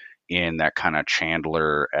rooted in that kind of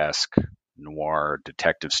Chandler-esque noir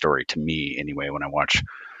detective story, to me anyway, when I watch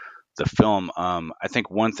the film. I think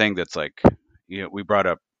one thing that's like, we brought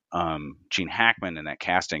up Gene Hackman and that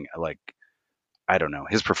casting, like, I don't know,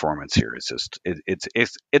 his performance here is just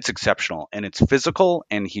it's exceptional, and it's physical,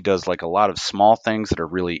 and he does like a lot of small things that are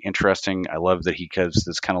really interesting. I love that he gives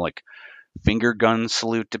this kind of like finger gun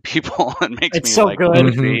salute to people. It makes it's me so like good.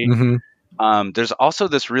 Mm-hmm. There's also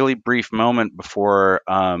this really brief moment before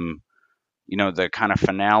the kind of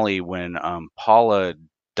finale when Paula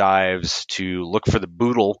dives to look for the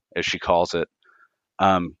boodle, as she calls it,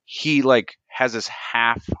 he like has this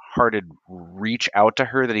half-hearted reach out to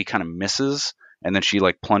her that he kind of misses, and then she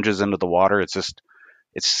like plunges into the water.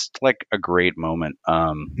 It's like a great moment.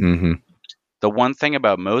 The one thing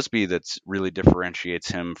about Mosby that's really differentiates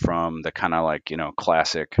him from the kind of like, you know,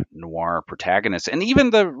 classic noir protagonists, and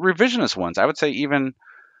even the revisionist ones, I would say even,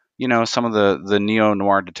 you know, some of the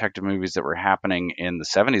neo-noir detective movies that were happening in the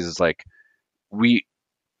 70s is like, we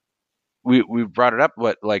brought it up,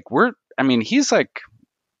 but like he's like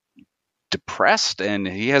depressed and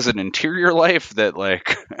he has an interior life that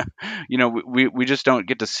like, you know, we just don't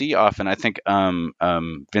get to see often. I think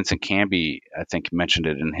Vincent Canby, I think, mentioned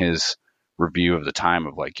it in his review of the time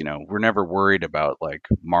of like, you know, we're never worried about like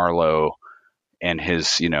Marlowe and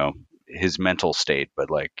his, you know, his mental state, but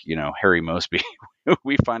like, you know, Harry Mosby,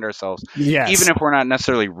 we find ourselves, even if we're not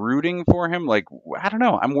necessarily rooting for him, like, I don't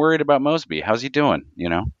know, I'm worried about Mosby. How's he doing? You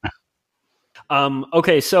know?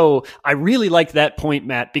 Okay, so I really like that point,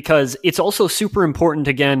 Matt, because it's also super important.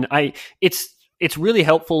 Again, it's really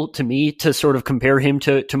helpful to me to sort of compare him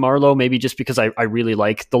to Marlowe, maybe just because I really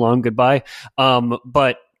like The Long Goodbye.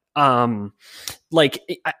 But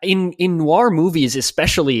like in noir movies,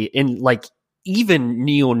 especially in like even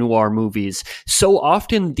neo-noir movies, so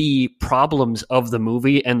often the problems of the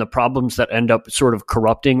movie and the problems that end up sort of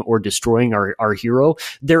corrupting or destroying our hero,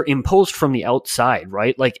 they're imposed from the outside,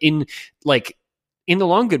 right? Like in The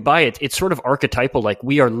Long Goodbye, it's sort of archetypal, like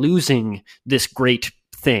we are losing this great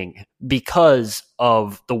thing because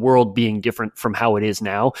of the world being different from how it is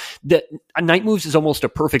now. That Night Moves is almost a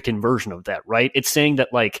perfect inversion of that, right? It's saying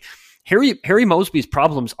that like Harry Mosby's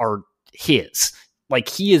problems are his. Like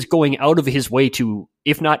he is going out of his way to,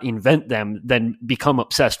 if not invent them, then become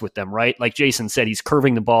obsessed with them, right? Like Jason said, he's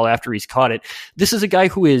curving the ball after he's caught it. This is a guy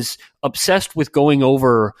who is obsessed with going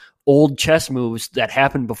over old chess moves that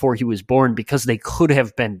happened before he was born because they could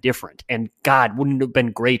have been different. And God, wouldn't it have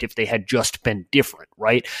been great if they had just been different,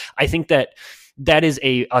 right? I think that is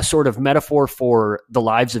a sort of metaphor for the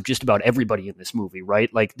lives of just about everybody in this movie, right?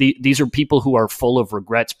 Like these are people who are full of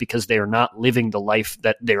regrets because they are not living the life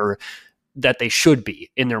that they should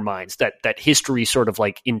be in their minds, that history sort of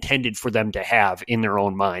like intended for them to have in their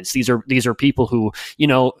own minds. These are people who, you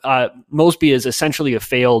know, Mosby is essentially a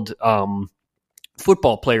failed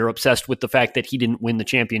football player obsessed with the fact that he didn't win the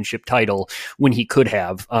championship title when he could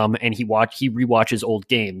have, and he rewatches old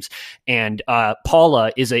games. And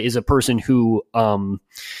Paula is a person who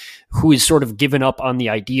is sort of given up on the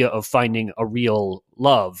idea of finding a real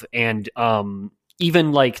love, and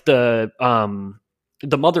even like the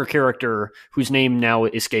mother character, whose name now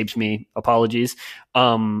escapes me, apologies.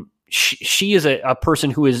 She is a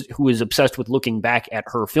person who is obsessed with looking back at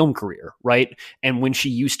her film career, right? And when she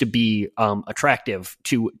used to be attractive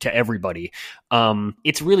to everybody.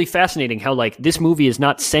 It's really fascinating how like this movie is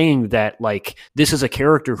not saying that like this is a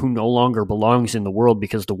character who no longer belongs in the world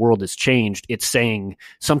because the world has changed. It's saying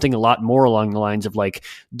something a lot more along the lines of like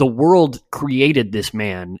the world created this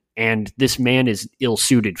man, and this man is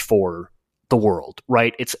ill-suited for the world,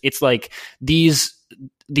 right? It's like these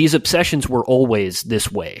obsessions were always this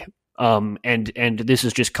way. And this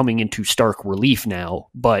is just coming into stark relief now.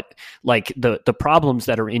 But like the problems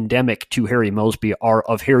that are endemic to Harry Mosby are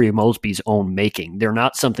of Harry Mosby's own making. They're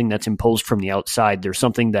not something that's imposed from the outside. They're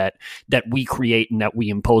something that we create and that we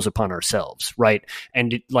impose upon ourselves, right?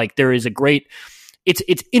 And there is a great.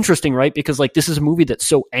 It's interesting, right? Because like this is a movie that's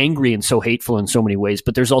so angry and so hateful in so many ways,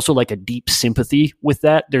 but there's also like a deep sympathy with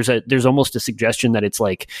that. There's almost a suggestion that it's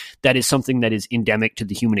like that is something that is endemic to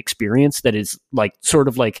the human experience. That is like sort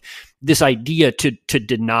of like this idea to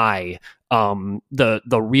deny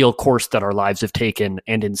the real course that our lives have taken,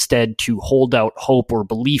 and instead to hold out hope or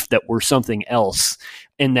belief that we're something else,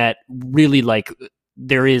 and that really like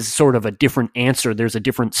there is sort of a different answer. There's a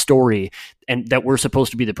different story, and that we're supposed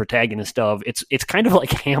to be the protagonist of. It's kind of like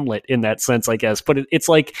Hamlet in that sense, I guess. But it's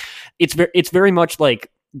like it's very much like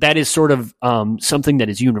that is sort of something that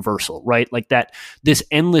is universal, right? Like that this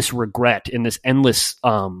endless regret and this endless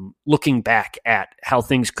looking back at how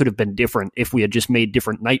things could have been different if we had just made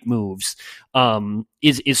different night moves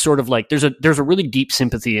is sort of like there's a really deep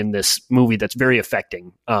sympathy in this movie that's very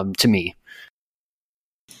affecting to me.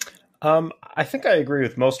 I think I agree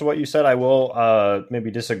with most of what you said. I will maybe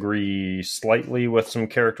disagree slightly with some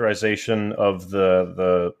characterization of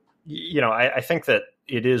the I think that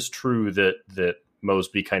it is true that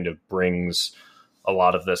Mosby kind of brings a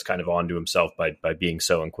lot of this kind of onto himself by being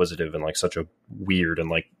so inquisitive in like such a weird and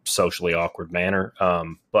like socially awkward manner.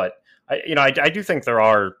 But I do think there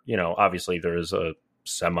are, obviously there is a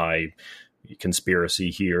semi conspiracy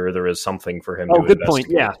here. There is something for him to good investigate. point.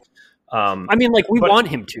 Yeah. I mean, like, we want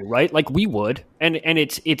him to, right? Like, we would, and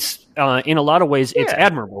it's in a lot of ways, it's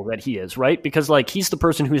admirable that he is, right? Because, like, he's the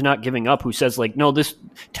person who's not giving up, who says, like, no,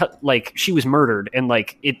 like, she was murdered, and,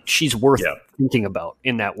 like, she's worth thinking about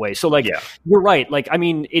in that way. So, like, you're right. Like, I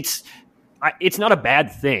mean, it's not a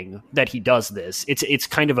bad thing that he does this. It's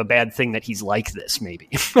kind of a bad thing that he's like this, maybe.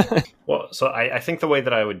 Well, so I think the way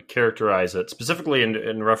that I would characterize it, specifically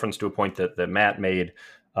in reference to a point that Matt made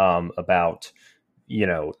about, you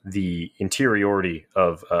know, the interiority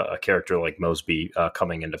of a character like Mosby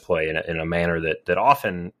coming into play in a manner that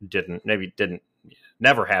often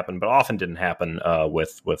never happened, but often didn't happen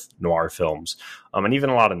with noir films, and even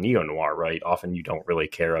a lot of neo-noir, right? Often you don't really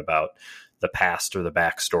care about the past or the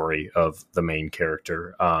backstory of the main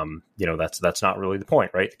character. You know, that's not really the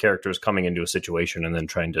point, right? The character is coming into a situation and then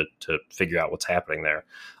trying to figure out what's happening there.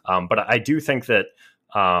 But I do think that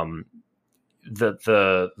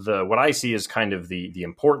the what I see is kind of the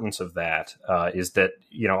importance of that is that,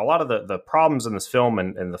 you know, a lot of the problems in this film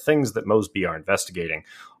and the things that Mosby are investigating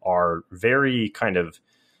are very kind of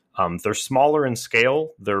they're smaller in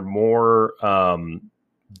scale. They're more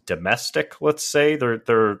domestic, let's say.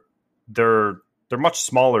 They're much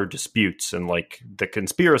smaller disputes, and like the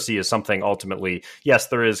conspiracy is something ultimately, yes,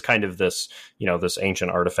 there is kind of this, you know, this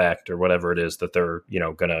ancient artifact or whatever it is that they're, you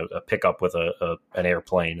know, going to pick up with an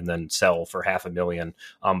airplane and then sell for $500,000.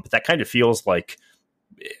 But that kind of feels like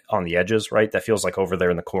on the edges, right? That feels like over there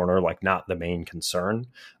in the corner, like not the main concern.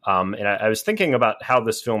 And I was thinking about how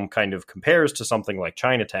this film kind of compares to something like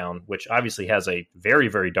Chinatown, which obviously has a very,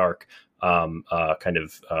 very dark kind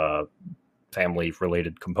of family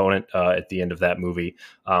related component at the end of that movie.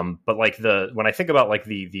 But like when I think about like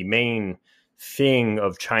the main thing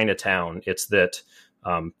of Chinatown, it's that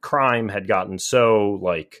crime had gotten so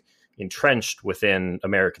like entrenched within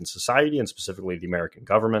American society and specifically the American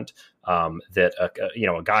government that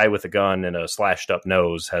a guy with a gun and a slashed up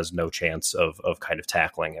nose has no chance of kind of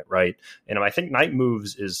tackling it, right? And I think Night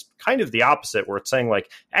Moves is kind of the opposite, where it's saying like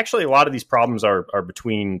actually a lot of these problems are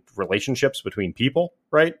between relationships between people,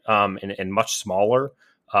 right? And much smaller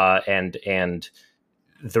and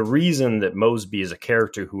the reason that Mosby is a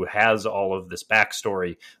character who has all of this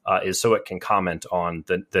backstory is so it can comment on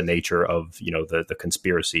the nature of, you know, the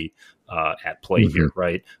conspiracy at play here,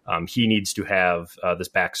 right? He needs to have this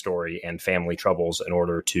backstory and family troubles in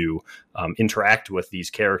order to interact with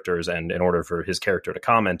these characters and in order for his character to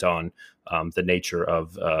comment on the nature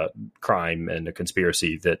of crime and a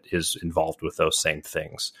conspiracy that is involved with those same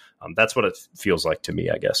things. That's what it feels like to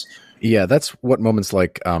me, I guess. Yeah, that's what moments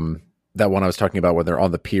like that one I was talking about where they're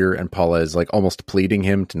on the pier and Paula is like almost pleading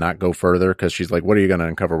him to not go further because she's like, what are you going to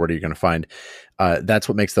uncover? What are you going to find? That's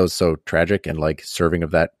what makes those so tragic and like serving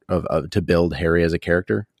of that to build Harry as a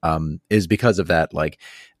character is because of that. Like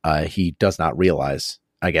he does not realize,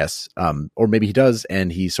 I guess, or maybe he does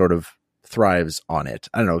and he sort of thrives on it.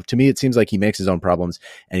 I don't know. To me, it seems like he makes his own problems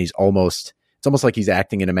and it's almost like he's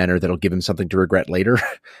acting in a manner that'll give him something to regret later,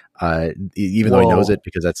 even though he knows it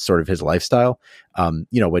because that's sort of his lifestyle,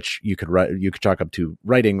 which you could chalk up to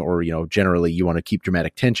writing or, you know, generally you want to keep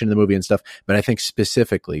dramatic tension in the movie and stuff. But I think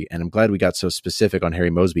specifically, and I'm glad we got so specific on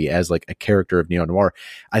Harry Mosby as like a character of neo-noir,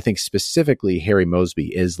 I think specifically Harry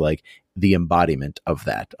Mosby is like the embodiment of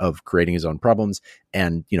that, of creating his own problems.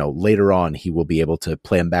 And, you know, later on, he will be able to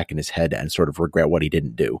play them back in his head and sort of regret what he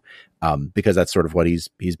didn't do. Because that's sort of what he's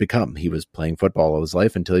become. He was playing football all his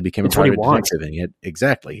life until he became a private detective. And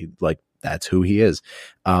exactly. Like, that's who he is.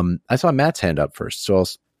 I saw Matt's hand up first, so I'll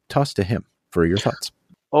toss to him for your thoughts.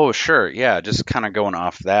 Oh, sure. Yeah. Just kind of going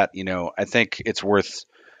off that, you know, I think it's worth,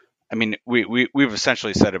 I mean, we've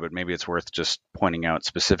essentially said it, but maybe it's worth just pointing out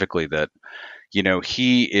specifically that, you know,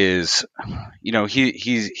 he is, you know,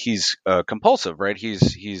 he's compulsive, right?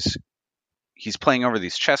 He's playing over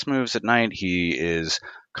these chess moves at night. He is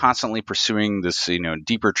constantly pursuing this, you know,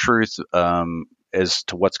 deeper truth as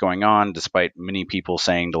to what's going on, despite many people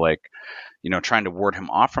saying to like, you know, trying to ward him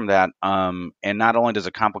off from that. And not only does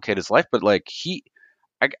it complicate his life, but like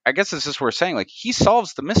I guess this is what we're saying, like he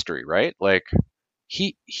solves the mystery, right? Like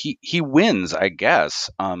he wins, I guess.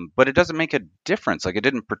 But it doesn't make a difference. Like it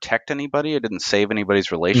didn't protect anybody. It didn't save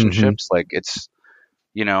anybody's relationships. Like it's,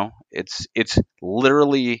 you know, it's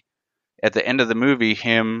literally at the end of the movie,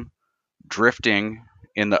 him drifting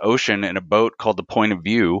in the ocean in a boat called the Point of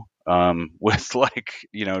View, with like,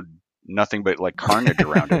 you know, nothing but like carnage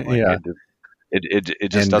around it. Like, yeah.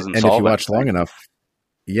 It just doesn't solve it. And if you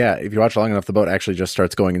watch long enough, the boat actually just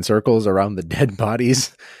starts going in circles around the dead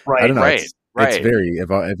bodies. Right. I don't know, right. It's very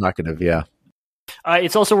evocative. Yeah.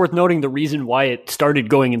 It's also worth noting the reason why it started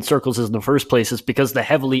going in circles in the first place is because the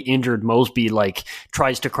heavily injured Mosby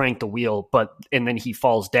tries to crank the wheel, and then he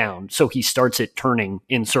falls down. So he starts it turning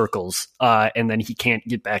in circles, and then he can't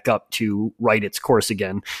get back up to right its course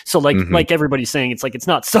again. So like everybody's saying, it's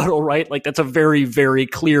not subtle, right? Like that's a very, very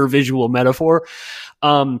clear visual metaphor.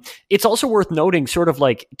 It's also worth noting, sort of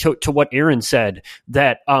like to what Aaron said,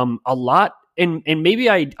 that a lot. And maybe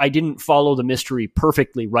I didn't follow the mystery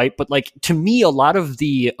perfectly, right? But to me, a lot of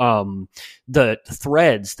the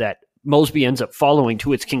threads that Mosby ends up following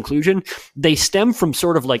to its conclusion, they stem from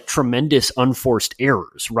sort of tremendous unforced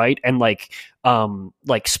errors, right? And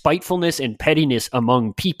spitefulness and pettiness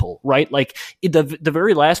among people, right? The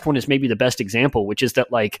very last one is maybe the best example, which is that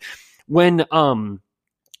when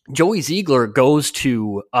Joey Ziegler goes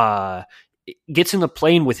to gets in the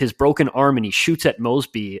plane with his broken arm and he shoots at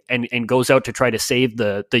Mosby and goes out to try to save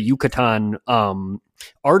the Yucatan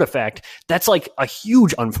artifact, that's a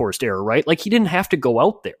huge unforced error, right? He didn't have to go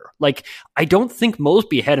out there. I don't think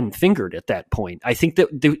Mosby had him fingered at that point. I think that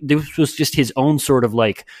this was just his own sort of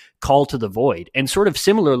call to the void. And sort of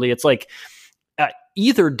similarly, it's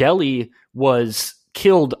either Deli was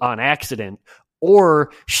killed on accident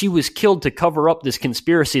or she was killed to cover up this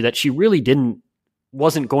conspiracy that she really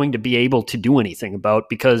wasn't going to be able to do anything about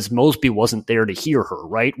because Mosby wasn't there to hear her,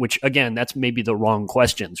 right? Which, again, that's maybe the wrong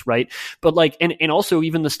questions, right? But and also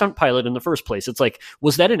even the stunt pilot in the first place, it's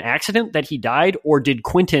was that an accident that he died, or did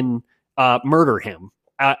Quentin murder him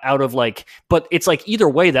out of but it's either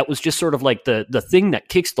way, that was just sort of the thing that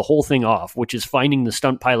kicks the whole thing off, which is finding the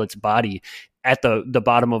stunt pilot's body at the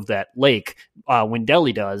bottom of that lake when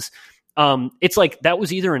Deli does. It's that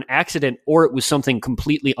was either an accident or it was something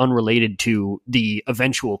completely unrelated to the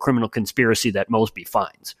eventual criminal conspiracy that Mosby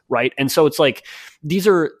finds, right? And so it's these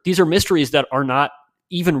are mysteries that are not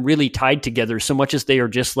even really tied together so much as they are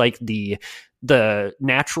just the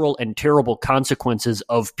natural and terrible consequences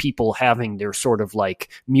of people having their sort of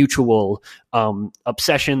mutual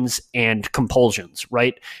obsessions and compulsions,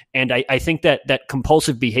 right? And I think that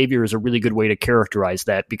compulsive behavior is a really good way to characterize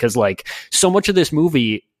that, because so much of this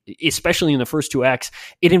movie, especially in the first two acts,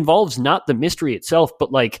 it involves not the mystery itself, but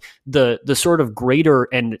the sort of greater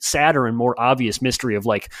and sadder and more obvious mystery of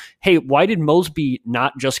hey, why did Mosby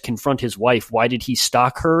not just confront his wife? Why did he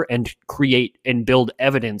stalk her and create and build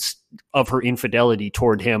evidence of her infidelity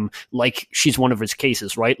toward him she's one of his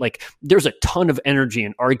cases, right? There's a ton of energy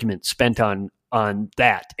and argument spent on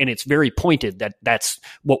that, and it's very pointed that that's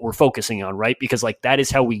what we're focusing on, right? Because that is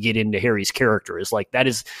how we get into Harry's character, is that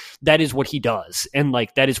is what he does, and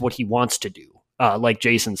that is what he wants to do. Like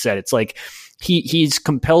Jason said, it's he's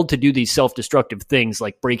compelled to do these self-destructive things,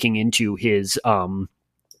 like breaking into his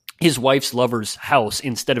wife's lover's house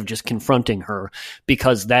instead of just confronting her,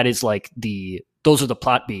 because that is those are the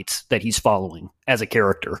plot beats that he's following as a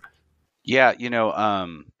character. Yeah,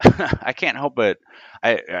 I can't help but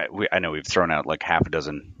I know we've thrown out half a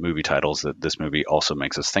dozen movie titles that this movie also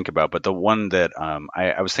makes us think about, but the one that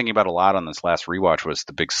I was thinking about a lot on this last rewatch was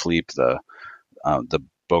The Big Sleep, the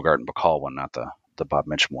Bogart and Bacall one, not the Bob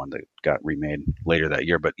Mitchum one that got remade later that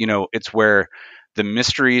year. But it's where the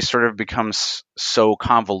mystery sort of becomes so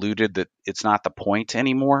convoluted that it's not the point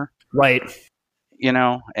anymore, right? And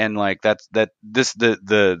the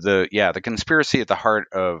conspiracy at the heart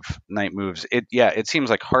of Night Moves, it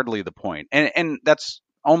seems hardly the point. And that's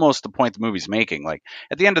almost the point the movie's making.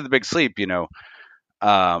 At the end of The Big Sleep,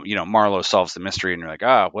 Marlowe solves the mystery and you're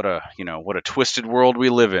what a twisted world we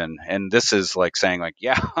live in. And this is saying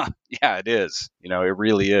yeah, it is, it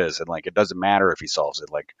really is. And it doesn't matter if he solves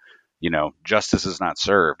it, justice is not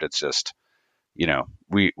served. It's just,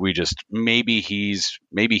 we just, maybe he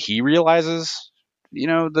realizes,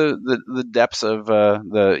 the depths of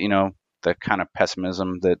the kind of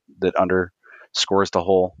pessimism that underscores the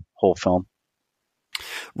whole film.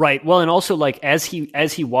 Right. Well, and also as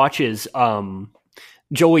he watches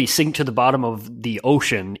Joey sink to the bottom of the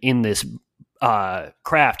ocean in this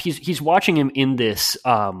craft, he's watching him in this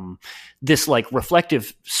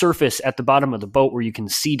reflective surface at the bottom of the boat where you can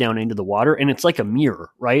see down into the water, and it's like a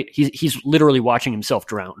mirror, right? He's literally watching himself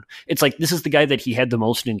drown. It's this is the guy that he had the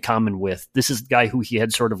most in common with. This is the guy who he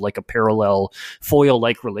had sort of a parallel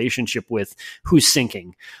foil-like relationship with, who's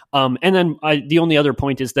sinking. And then the only other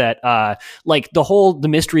point is that the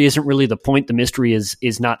mystery isn't really the point. The mystery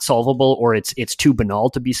is not solvable, or it's too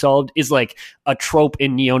banal to be solved, is a trope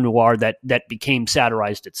in neo-noir that became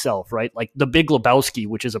satirized itself, right? The Big Lebowski,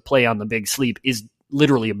 which is a play on The Big Sleep, is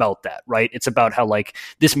literally about that, right? It's about how like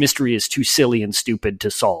this mystery is too silly and stupid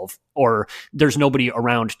to solve, or there's nobody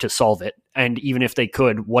around to solve it. And even if they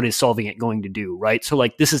could, what is solving it going to do, right? So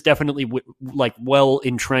like this is definitely like well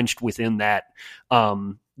entrenched within that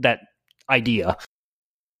that idea.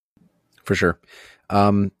 For sure.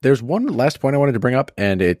 There's one last point I wanted to bring up,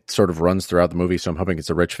 and it sort of runs throughout the movie, so I'm hoping it's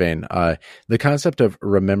a rich vein. The concept of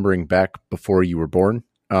remembering back before you were born.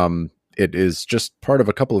 It is just part of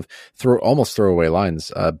a couple of almost throwaway lines,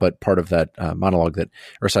 but part of that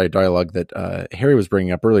dialogue that Harry was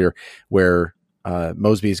bringing up earlier, where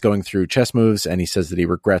Mosby is going through chess moves, and he says that he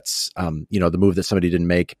regrets, the move that somebody didn't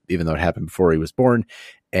make, even though it happened before he was born.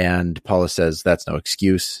 And Paula says that's no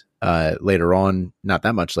excuse. Later on, not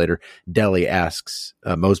that much later, Deli asks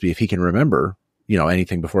Mosby if he can remember,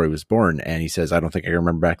 anything before he was born, and he says, "I don't think I can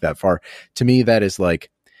remember back that far." To me, that is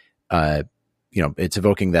like, it's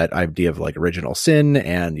evoking that idea of like original sin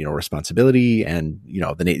and, responsibility and,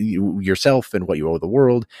 yourself and what you owe the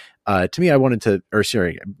world. To me,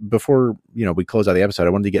 before, we close out the episode,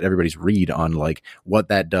 I wanted to get everybody's read on like what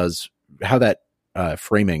that does, how that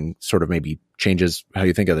framing sort of maybe changes how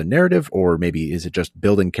you think of the narrative, or maybe is it just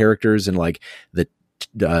building characters and like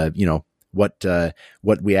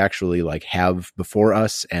what we actually like have before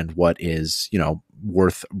us and what is,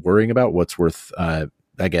 worth worrying about, what's worth, I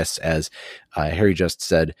guess, as Harry just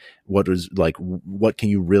said, what can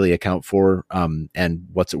you really account for? And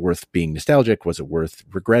what's it worth being nostalgic? Was it worth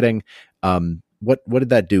regretting? What did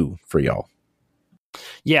that do for y'all?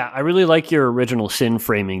 Yeah, I really like your original sin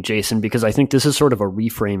framing, Jason, because I think this is sort of a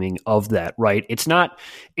reframing of that, right? It's not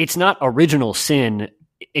original sin,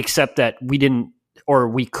 except that we didn't, or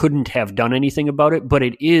we couldn't have done anything about it, but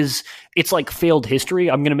it's like failed history.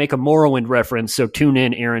 I'm going to make a Morrowind reference, so tune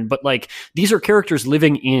in, Aaron. But like, these are characters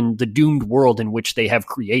living in the doomed world in which they have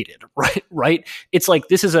created, right? It's like,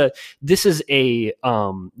 this is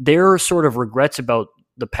their sort of regrets about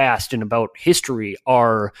the past and about history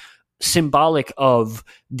are symbolic of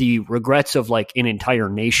the regrets of like an entire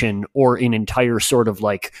nation or an entire sort of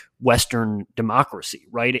like Western democracy,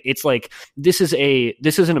 right? It's like, this is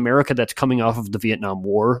an America that's coming off of the Vietnam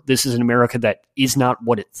War. This is an America that is not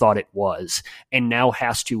what it thought it was, and now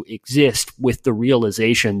has to exist with the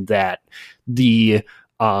realization that the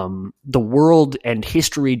world and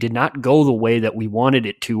history did not go the way that we wanted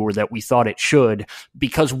it to, or that we thought it should,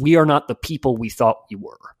 because we are not the people we thought we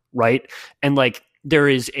were, right? And like,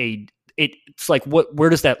 it's like,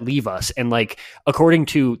 where does that leave us? And like, according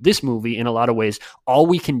to this movie, in a lot of ways, all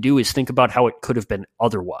we can do is think about how it could have been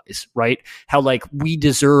otherwise, right? How like we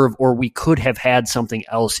deserve, or we could have had something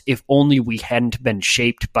else if only we hadn't been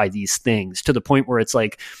shaped by these things, to the point where it's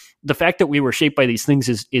like, the fact that we were shaped by these things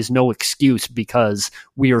is no excuse, because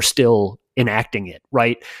we are still enacting it,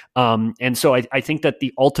 right? And so I think that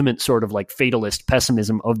the ultimate sort of like fatalist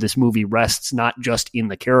pessimism of this movie rests not just in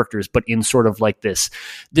the characters, but in sort of like this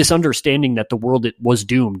understanding that the world was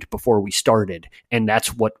doomed before we started, and that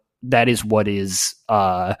is what is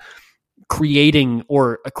creating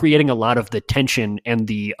a lot of the tension and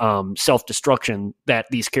the self-destruction that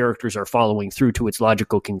these characters are following through to its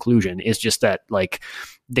logical conclusion. Is just that like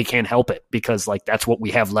they can't help it, because like that's what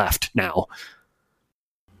we have left now.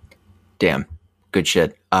 Damn, good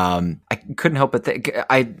shit. I couldn't help but think.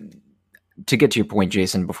 To get to your point,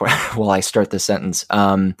 Jason, while I start this sentence,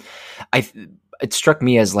 it struck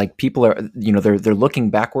me as like people are, they're looking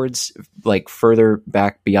backwards, like further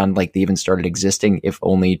back beyond like they even started existing, if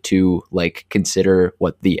only to like consider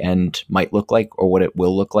what the end might look like or what it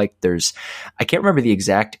will look like. I can't remember the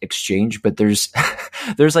exact exchange, but there's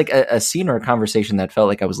like a scene or a conversation that felt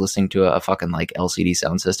like I was listening to a fucking like LCD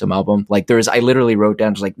Sound System album. Like I literally wrote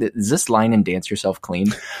down just like, is this line in Dance Yourself Clean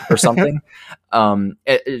or something?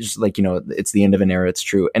 It's like, it's the end of an era. It's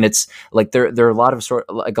true. And it's like, there are a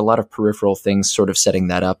lot of peripheral things sort of setting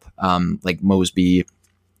that up. Like Mosby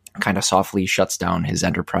kind of softly shuts down his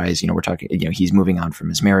enterprise. We're talking, he's moving on from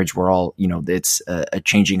his marriage. We're all, it's a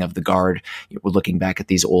changing of the guard. We're looking back at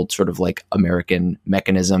these old sort of like American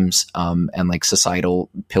mechanisms, and like societal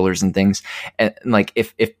pillars and things. And like,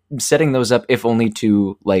 if setting those up, if only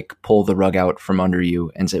to like pull the rug out from under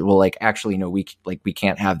you and say, well, like, actually, no, we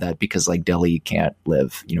can't have that because like Delhi can't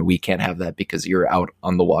live, we can't have that because you're out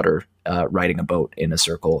on the water, riding a boat in a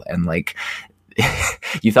circle. And like,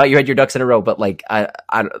 you thought you had your ducks in a row, but like, it's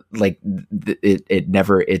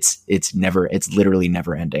literally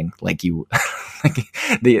never ending. Like like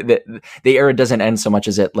the era doesn't end so much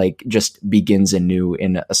as it like just begins anew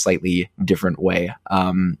in a slightly different way.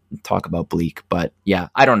 Talk about bleak, but yeah,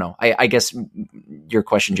 I don't know. I guess your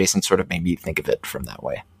question, Jason, sort of made me think of it from that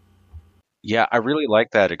way. Yeah, I really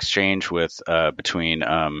like that exchange with between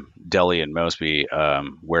Deli and Mosby,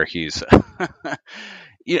 where he's.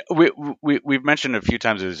 Yeah, we've mentioned a few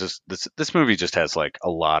times. It's just this movie just has like a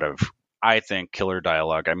lot of, I think, killer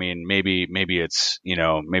dialogue. I mean, maybe it's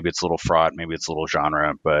maybe it's a little fraught, maybe it's a little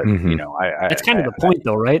genre, but Mhm. That's kind of the point,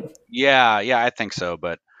 though, right? yeah, I think so.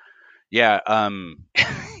 But yeah,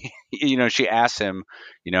 she asks him,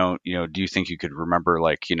 do you think you could remember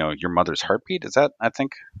like your mother's heartbeat? Is that, I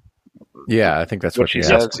think, Yeah, I think that's what she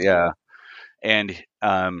says? asked. Yeah. And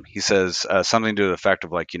he says something to the effect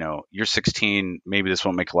of like, you're 16, maybe this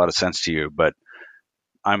won't make a lot of sense to you, but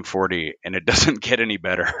I'm 40, and it doesn't get any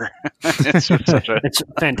better. It's just It's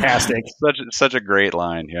fantastic. such a great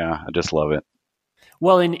line. Yeah, I just love it.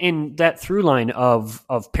 Well, in that through line of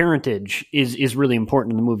parentage is really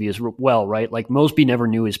important in the movie as well, right? Like Mosby never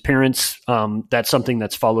knew his parents. That's something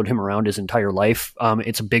that's followed him around his entire life.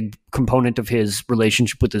 It's a big component of his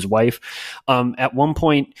relationship with his wife. At one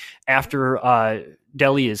point, after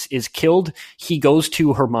Deli is killed, he goes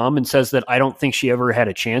to her mom and says that I don't think she ever had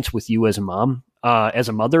a chance with you as a mom, as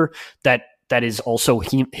a mother. That is also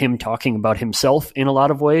him talking about himself in a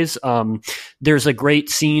lot of ways. There's a great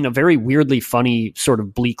scene, a very weirdly funny, sort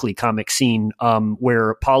of bleakly comic scene,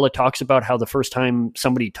 where Paula talks about how the first time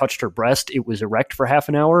somebody touched her breast, it was erect for half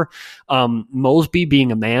an hour. Mosby,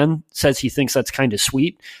 being a man, says he thinks that's kind of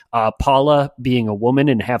sweet. Paula, being a woman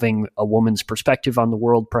and having a woman's perspective on the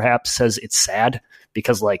world, perhaps says it's sad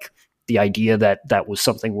because, like, the idea that was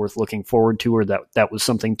something worth looking forward to, or that was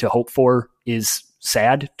something to hope for, is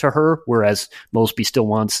sad to her, whereas Mosby still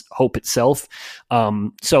wants hope itself.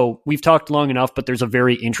 So we've talked long enough, but there's a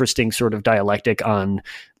very interesting sort of dialectic on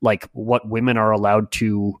like what women are allowed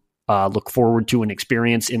to look forward to and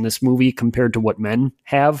experience in this movie compared to what men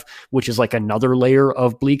have, which is like another layer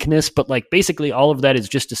of bleakness. But like basically all of that is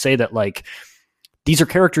just to say that like these are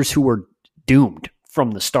characters who were doomed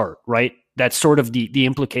from the start, right? That's sort of the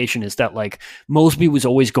implication, is that like Mosby was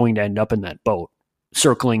always going to end up in that boat,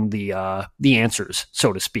 circling the answers,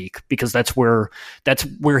 so to speak, because that's where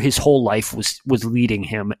his whole life was leading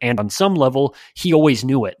him. And on some level, he always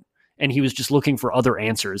knew it, and he was just looking for other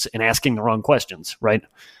answers and asking the wrong questions, right?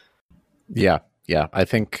 Yeah. I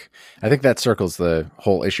think that circles the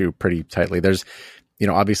whole issue pretty tightly. There's,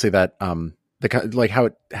 obviously that like how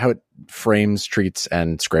it frames, treats,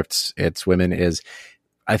 and scripts its women is,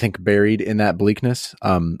 I think, buried in that bleakness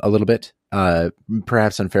a little bit.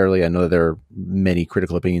 Perhaps unfairly. I know there are many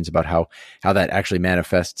critical opinions about how that actually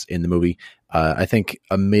manifests in the movie. I think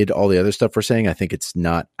amid all the other stuff we're saying, I think it's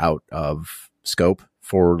not out of scope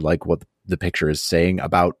for like what the picture is saying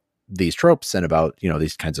about these tropes and about,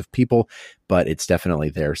 these kinds of people, but it's definitely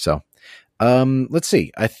there. So let's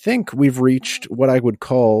see. I think we've reached what I would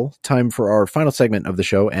call time for our final segment of the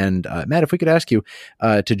show. And Matt, if we could ask you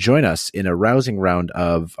to join us in a rousing round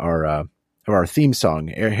of our theme song.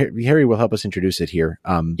 Harry will help us introduce it here.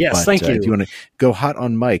 Yes, thank you. If you want to go hot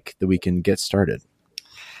on mic, that we can get started.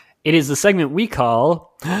 It is the segment we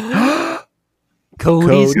call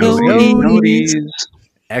Cody's Noties.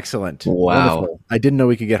 Excellent. Wow. Wonderful. I didn't know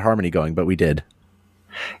we could get harmony going, but we did.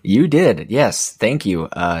 You did. Yes. Thank you,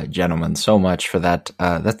 gentlemen, so much for that,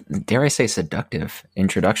 dare I say, seductive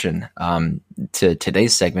introduction to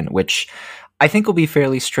today's segment, which I think will be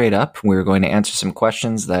fairly straight up. We're going to answer some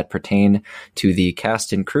questions that pertain to the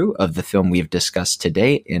cast and crew of the film we've discussed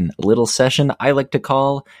today in a little session I like to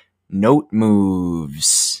call Note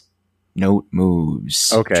Moves. Note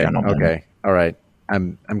Moves. Okay. Gentlemen. Okay. All right.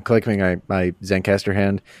 I'm clicking my Zencaster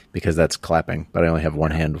hand because that's clapping, but I only have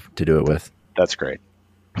one hand to do it with. That's great.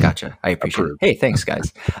 Gotcha. I appreciate it. Hey, thanks,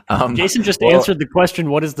 guys. Jason just answered the question,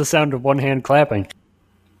 what is the sound of one hand clapping?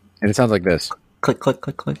 And it sounds like this. Click, click,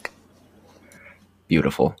 click, click.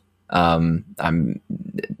 Beautiful.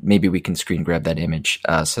 Maybe we can screen grab that image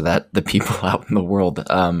so that the people out in the world,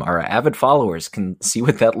 our avid followers, can see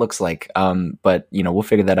what that looks like. But we'll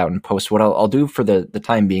figure that out in post. What I'll do for the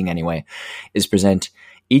time being anyway is present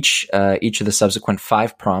each of the subsequent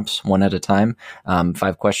 5 prompts one at a time.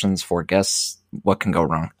 5 questions for guests. What can go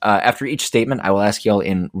wrong? After each statement, I will ask y'all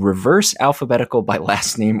in reverse alphabetical by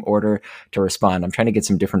last name order to respond. I'm trying to get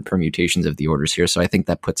some different permutations of the orders here. So I think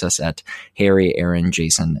that puts us at Harry, Aaron,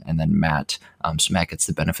 Jason, and then Matt. So Matt gets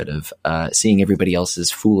the benefit of seeing everybody else's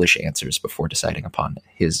foolish answers before deciding upon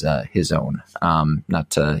his own. Not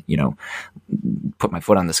to, put my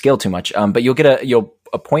foot on the scale too much. But you'll get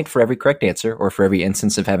a point for every correct answer, or for every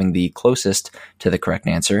instance of having the closest to the correct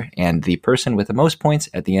answer, and the person with the most points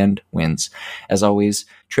at the end wins. As always,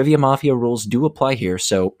 Trivia Mafia rules do apply here,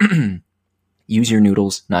 so use your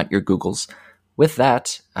noodles, not your Googles. with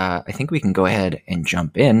that, I think we can go ahead and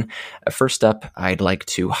jump in. First up, I'd like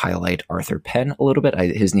to highlight Arthur Penn a little bit.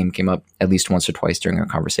 His name came up at least once or twice during our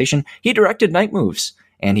conversation. He directed Night Moves,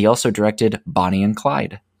 and he also directed Bonnie and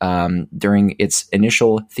Clyde. During its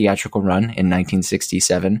initial theatrical run in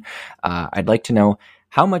 1967, I'd like to know,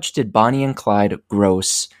 how much did Bonnie and Clyde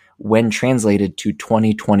gross when translated to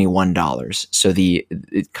 $2021? So the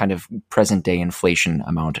kind of present day inflation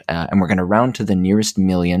amount. And we're going to round to the nearest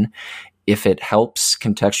million. If it helps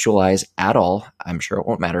contextualize at all, I'm sure it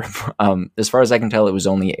won't matter. As far as I can tell, it was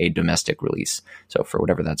only a domestic release. So for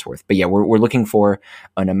whatever that's worth. But yeah, we're looking for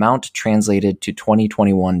an amount translated to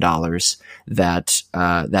 $2021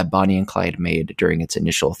 that Bonnie and Clyde made during its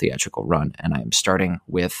initial theatrical run. And I'm starting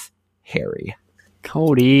with Harry.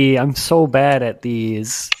 Cody, I'm so bad at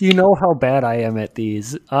these. You know how bad I am at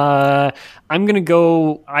these. I'm gonna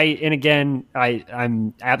go.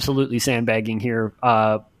 I'm absolutely sandbagging here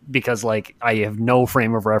because like I have no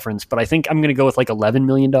frame of reference. But I think I'm gonna go with like $11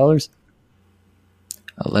 million. $11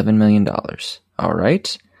 million. All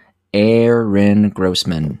right, Aaron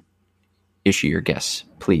Grossman, issue your guess,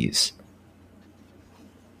 please.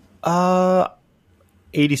 87.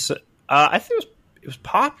 I think it was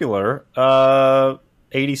popular.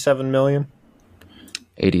 87 million.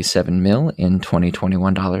 87 mil in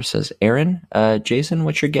 2021 dollars, says Aaron. Jason,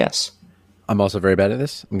 what's your guess? I'm also very bad at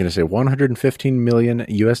this. I'm going to say 115 million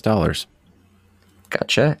US dollars.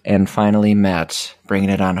 Gotcha. And finally, Matt,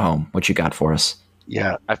 bringing it on home. What you got for us?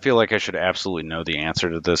 Yeah, I feel like I should absolutely know the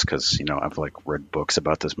answer to this because, I've like read books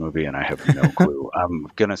about this movie and I have no clue.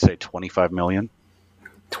 I'm going to say 25 million.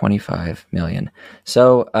 25 million.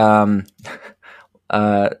 So,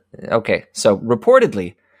 okay. So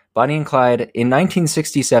reportedly, Bonnie and Clyde in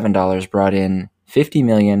 1967 dollars brought in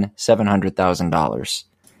 $50,700,000.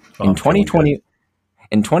 In 2020,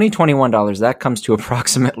 in 2021 dollars, that comes to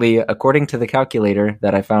approximately, according to the calculator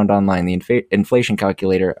that I found online, the inflation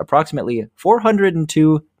calculator, approximately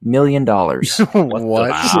 $402 million.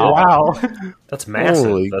 What? Wow. That's massive.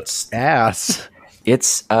 Holy That's ass.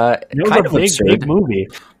 It's It was kind a of big, absurd. big movie.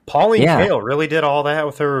 Pauline Yeah. Kael really did all that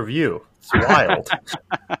with her review. It's wild.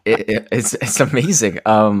 It's amazing.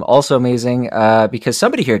 Also amazing because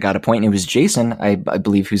somebody here got a point, and it was Jason, I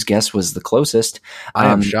believe, whose guess was the closest.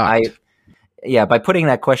 I am shocked. By putting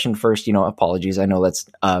that question first, apologies. I know that's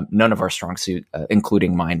none of our strong suit,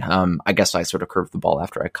 including mine. I guess I sort of curved the ball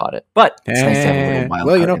after I caught it, but it's nice to have a little wild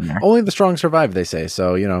card in there. Only the strong survive, they say.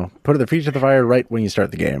 So, put the feet to the fire right when you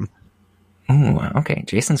start the game. Ooh, okay.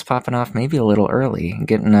 Jason's popping off maybe a little early.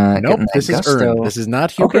 Getting This is gusto. earned. This is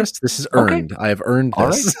not hubris. Okay. This is earned. Okay. I have earned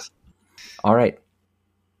this. All right.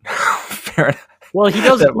 Fair enough. Well, he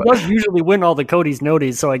does usually win all the Cody's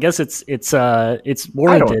noties, so I guess it's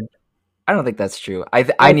warranted. I don't think that's true.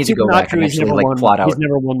 I need to go back and actually plot out. He's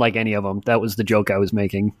never won like any of them. That was the joke I was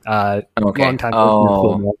making. Okay. Long time.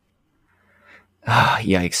 Oh.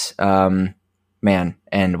 Yikes. Man,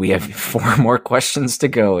 and we have 4 more questions to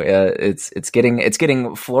go. It's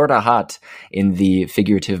getting Florida hot in the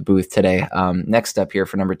figurative booth today. Next up here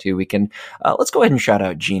for number 2, we can let's go ahead and shout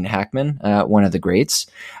out Gene Hackman, one of the greats.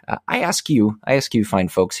 I ask you fine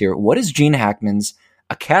folks here, what is Gene Hackman's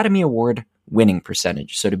Academy Award winning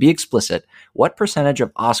percentage? So to be explicit, what percentage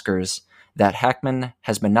of Oscars that Hackman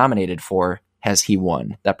has been nominated for has he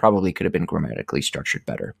won? That probably could have been grammatically structured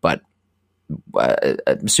better, but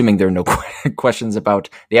assuming there are no questions about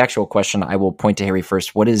the actual question, I will point to Harry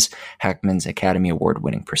first. What is Hackman's Academy Award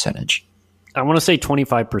winning percentage? I want to say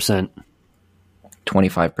 25%.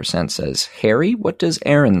 25% says Harry. What does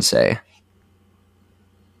Aaron say?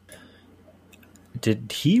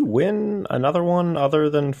 Did he win another one other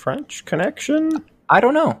than French Connection? I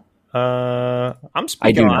don't know. I'm speaking.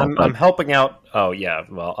 I do know, I'm helping out. Oh yeah.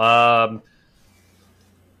 Well,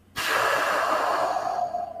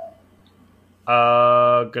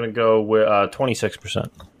 gonna go with 26%.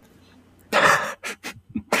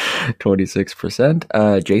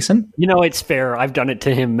 26%. Jason? It's fair. I've done it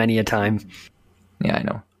to him many a time. Yeah, I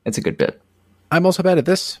know. It's a good bit. I'm also bad at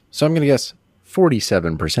this, so I'm going to guess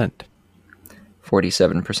 47%.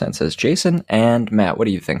 47% says Jason. And Matt, what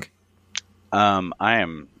do you think? I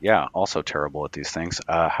am, also terrible at these things.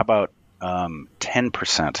 How about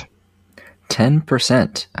 10%?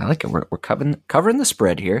 10%. I like it. We're covering the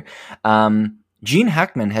spread here. Gene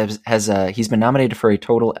Hackman he's been nominated for a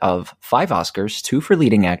total of 5 Oscars, 2 for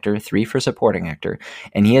leading actor, 3 for supporting actor,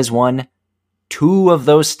 and he has won 2 of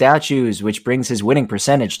those statues, which brings his winning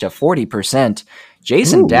percentage to 40%.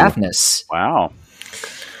 Jason Daphnis. Wow.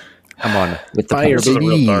 Come on. With the fire, This is a real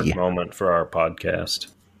baby. dark moment for our podcast.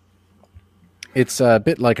 It's a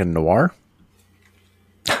bit like a noir.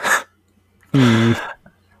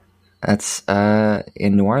 That's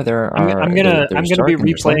in noir. There are. I'm gonna be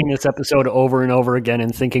replaying this episode over and over again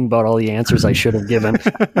and thinking about all the answers I should have given.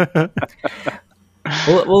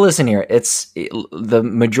 Well, listen here. It's the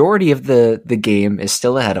majority of the game is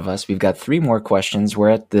still ahead of us. We've got 3 more questions.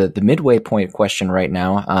 We're at the midway point question right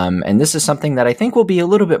now, and this is something that I think will be a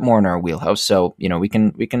little bit more in our wheelhouse. So we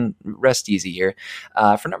can rest easy here.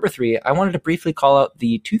 For number 3, I wanted to briefly call out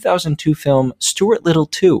the 2002 film Stuart Little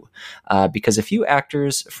 2, because a few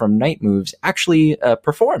actors from Night Moves actually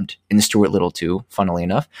performed in Stuart Little 2. Funnily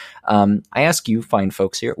enough, I ask you, fine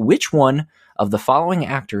folks here, which one of the following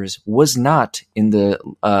actors was not in the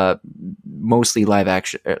mostly live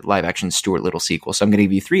action Stuart Little sequel? So I'm going to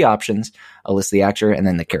give you 3 options. I'll list the actor and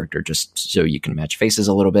then the character, just so you can match faces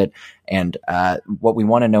a little bit. And what we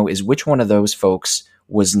want to know is which one of those folks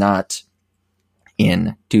was not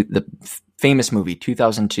in the famous movie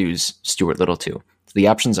 2002's Stuart Little 2. So the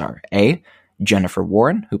options are A, Jennifer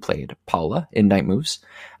Warren, who played Paula in Night Moves,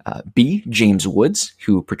 B, James Woods,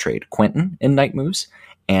 who portrayed Quentin in Night Moves,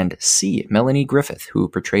 and C, Melanie Griffith, who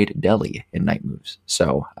portrayed Deli in Night Moves.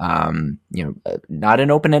 So, not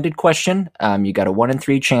an open-ended question. You got a 1 in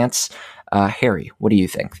 3 chance. Harry, what do you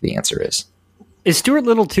think the answer is? Is Stuart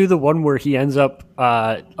Little 2 the one where he ends up,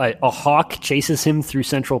 a hawk chases him through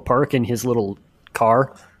Central Park in his little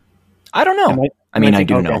car? I don't know. I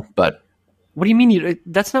do know, but... What do you mean?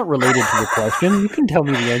 That's not related to the question. You can tell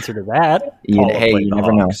me the answer to that. You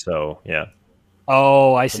never know. So, yeah.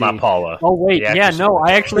 Oh, I see. Not Paula. Oh, wait. Yeah, no,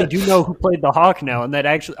 I actually do know who played the Hawk now. And that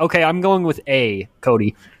actually... Okay, I'm going with A,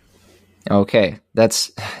 Cody. Okay,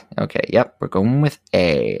 that's... Okay, yep, we're going with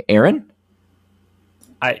A. Aaron?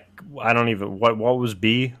 I don't even... What was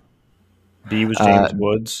B? B was James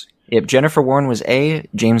Woods? Yep, Jennifer Warren was A,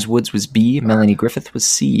 James Woods was B, Melanie Griffith was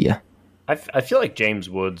C. I feel like James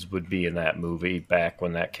Woods would be in that movie back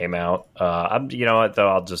when that came out. You know what, though?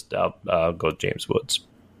 I'll go with James Woods.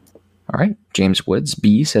 All right, James Woods,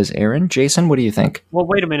 B, says Aaron. Jason, what do you think? Well,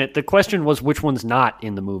 wait a minute. The question was which one's not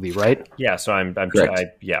in the movie, right? Yeah, so I'm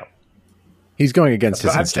yeah. He's going against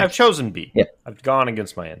his instinct. I've chosen B. Yeah. I've gone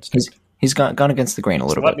against my instinct. He's gone against the grain a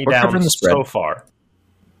little bit. Let me down so far.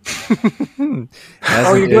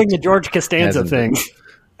 You're doing the George Costanza thing.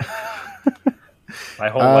 My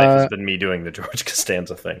whole life has been me doing the George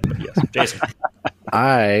Costanza thing. But yes, Jason.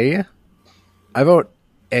 I vote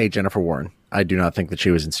A, Jennifer Warren. I do not think that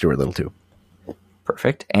she was in Stuart Little 2.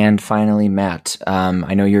 Perfect. And finally, Matt,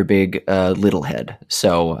 I know you're a big Little head,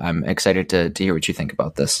 so I'm excited to hear what you think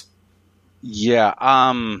about this. Yeah,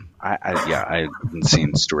 I haven't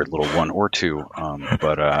seen Stuart Little 1 or 2,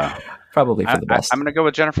 but probably for the best. I'm going to go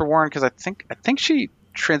with Jennifer Warren because I think she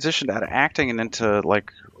transitioned out of acting and into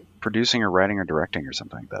like producing or writing or directing or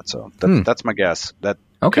something like that. So that's my guess. That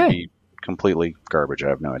could be completely garbage. I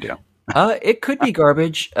have no idea. It could be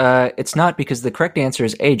garbage. It's not, because the correct answer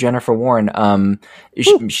is A, Jennifer Warren.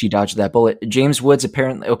 She dodged that bullet. James Woods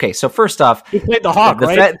apparently. Okay, so first off, he played the Hawk,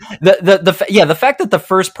 right? The fact that the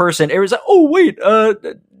first person, it was like, oh wait,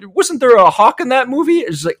 wasn't there a Hawk in that movie?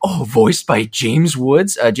 It's like, oh, voiced by James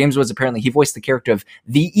Woods. James Woods apparently he voiced the character of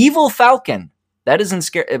the Evil Falcon. That is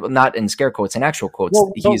not in scare quotes, in actual quotes.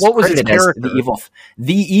 Well, he's what was his credited as character?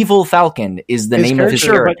 The Evil Falcon is the name of his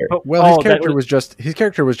character. His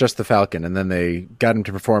character was just the Falcon, and then they got him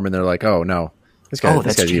to perform, and they're like, "Oh no, this guy's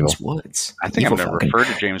James evil." Woods. I think I'm going to refer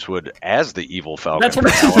to James Wood as the Evil Falcon. That's what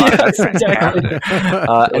exactly.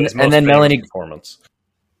 And then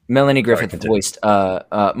Melanie Griffith voiced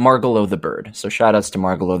Margalo the Bird. So shout outs to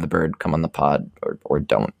Margalo the Bird. Come on the pod or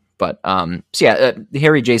don't. But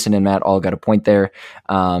Harry, Jason, and Matt all got a point there.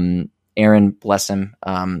 Aaron, bless him,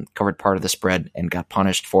 covered part of the spread and got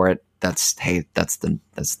punished for it. That's the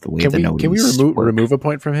way the notes. Can we remove a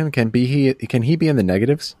point from him? Can he be in the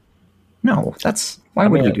negatives? No, why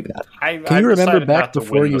would you do that? Can you remember back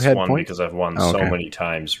before you had points? Because I've won so many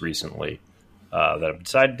times recently that I've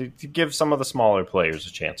decided to give some of the smaller players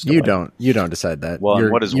a chance to win. You don't decide that. Well,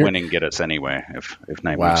 what does winning get us anyway? If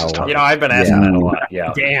Night Moves is tough. I've been asking that a lot.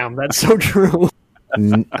 Yeah. Damn, that's so true.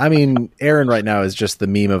 I mean, Aaron right now is just the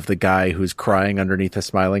meme of the guy who's crying underneath a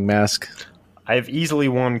smiling mask. I've easily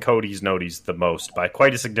won Cody's Noties the most by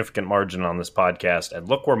quite a significant margin on this podcast, and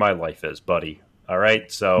look where my life is, buddy. All right,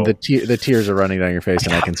 so the tears are running down your face,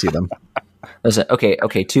 and I can see them. Listen,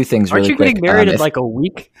 okay, 2 things. Aren't really you quick. getting married in like a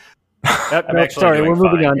week? I'm sorry, we're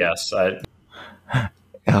moving on. Yes,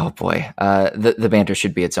 Oh boy, the banter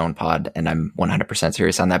should be its own pod, and I'm 100%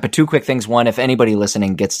 serious on that. But two quick things: one, if anybody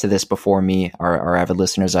listening gets to this before me, our avid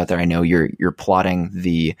listeners out there, I know you're plotting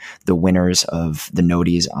the winners of the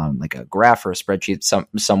noties on like a graph or a spreadsheet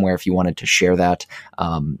somewhere. If you wanted to share that,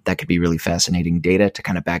 that could be really fascinating data to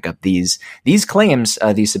kind of back up these claims,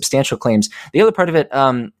 these substantial claims. The other part of it,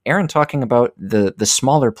 Aaron talking about the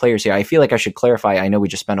smaller players here. I feel like I should clarify. I know we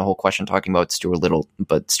just spent a whole question talking about Stuart Little,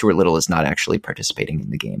 but Stuart Little is not actually participating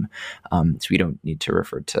in the game. So we don't need to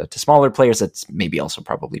refer to smaller players. That's maybe also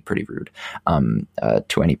probably pretty rude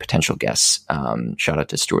to any potential guests. Shout out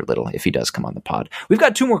to Stuart Little if he does come on the pod. We've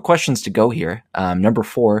got two more questions to go here. Number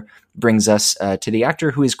 4 brings us to the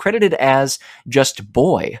actor who is credited as just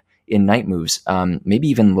Boy in Night Moves, maybe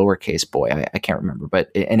even lowercase boy. I can't remember,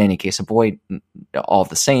 but in any case, a boy all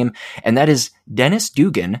the same. And that is Dennis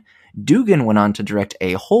Dugan. Dugan went on to direct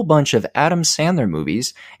a whole bunch of Adam Sandler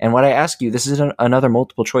movies. And what I ask you, this is another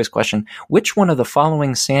multiple choice question. Which one of the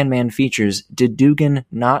following Sandman features did Dugan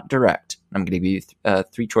not direct? I'm going to give you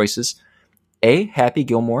 3 choices. A, Happy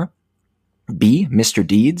Gilmore. B, Mr.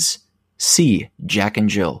 Deeds. C, Jack and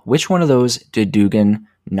Jill. Which one of those did Dugan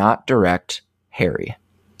not direct, Harry?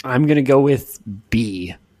 I'm going to go with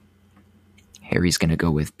B. Harry's going to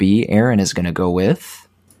go with B. Aaron is going to go with...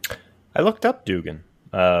 I looked up Dugan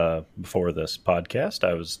before this podcast.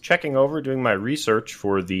 I was checking over, doing my research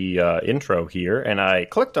for the intro here, and I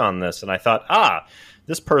clicked on this, and I thought,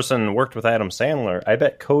 this person worked with Adam Sandler. I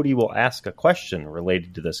bet Cody will ask a question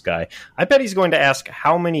related to this guy. I bet he's going to ask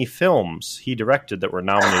how many films he directed that were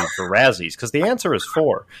nominated for Razzies, because the answer is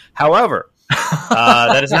 4. However,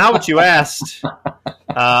 that is not what you asked.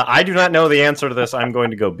 I do not know the answer to this. I'm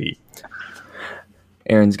going to go B.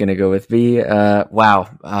 Aaron's going to go with B. Wow.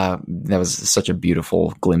 That was such a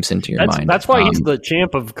beautiful glimpse into your mind. That's why he's the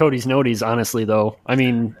champ of Cody's Noties, honestly, though. I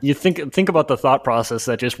mean, you think about the thought process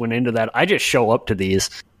that just went into that. I just show up to these.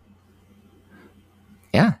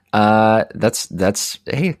 Yeah. That's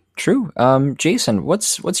hey, true. Jason,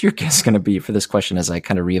 what's your guess going to be for this question as I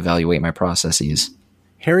kind of reevaluate my processes?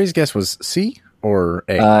 Harry's guess was C or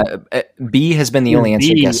A? B has been the only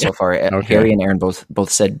answer B. guess so far. Okay. Harry and Aaron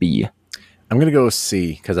both said B. I'm going to go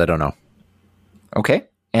C because I don't know. Okay.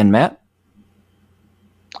 And Matt?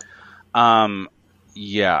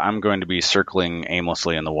 Yeah, I'm going to be circling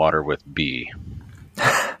aimlessly in the water with B.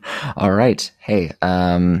 All right. Hey,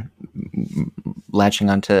 latching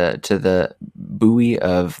onto the buoy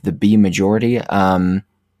of the B majority.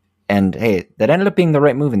 And hey, that ended up being the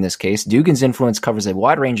right move in this case. Dugan's influence covers a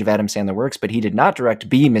wide range of Adam Sandler works, but he did not direct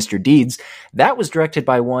B, Mr. Deeds. That was directed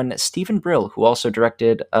by one Stephen Brill, who also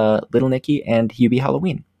directed Little Nicky and Hubie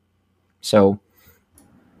Halloween. So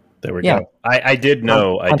there we go. I did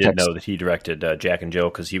know that he directed Jack and Jill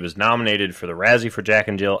because he was nominated for the Razzie for Jack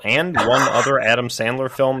and Jill and one other Adam Sandler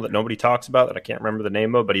film that nobody talks about that I can't remember the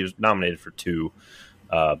name of, but he was nominated for 2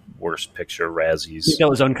 Worst Picture Razzies. That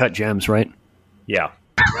was Uncut Gems, right? Yeah.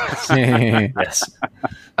 Yes.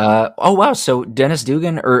 Oh wow! So Dennis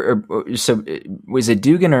Dugan, or so was it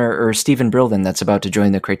Dugan or Stephen Brill then that's about to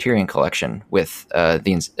join the Criterion Collection with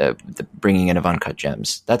the bringing in of Uncut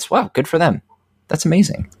Gems? That's wow, good for them. That's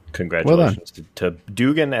amazing. Congratulations to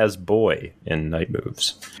Dugan as Boy in Night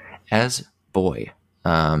Moves. As Boy.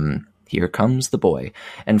 Here comes the boy.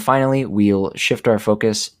 And finally, we'll shift our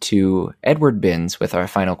focus to Edward Binns with our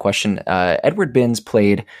final question. Edward Binns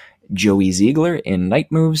played Joey Ziegler in Night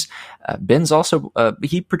Moves. Binns also,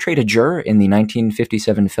 he portrayed a juror in the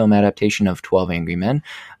 1957 film adaptation of 12 Angry Men.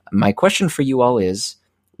 My question for you all is,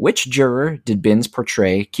 which juror did Binns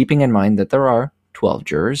portray, keeping in mind that there are 12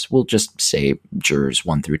 jurors? We'll just say jurors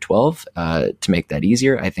 1 through 12 to make that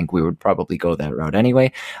easier. I think we would probably go that route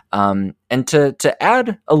anyway. And to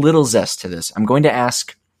add a little zest to this, I'm going to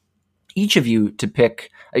ask each of you to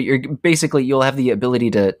pick. You'll have the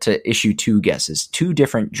ability to issue 2 guesses, 2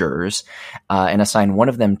 different jurors, and assign one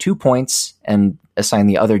of them 2 points and assign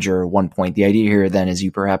the other juror 1 point. The idea here then is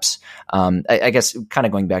you perhaps, I guess, kind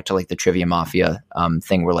of going back to like the Trivia Mafia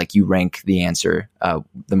thing where like you rank the answer,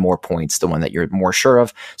 the more points, the one that you're more sure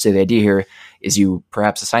of. So the idea here is you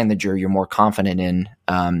perhaps assign the juror you're more confident in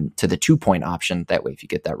to the 2-point option. That way, if you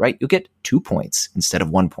get that right, you'll get 2 points instead of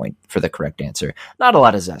 1 point for the correct answer. Not a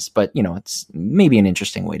lot of zest, but it's maybe an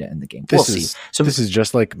interesting way to end the game. We'll see. So this is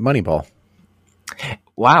just like Moneyball.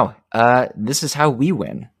 Wow. This is how we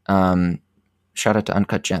win. Shout out to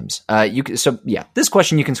Uncut Gems. This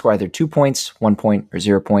question you can score either 2 points, 1 point, or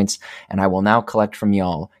 0 points. And I will now collect from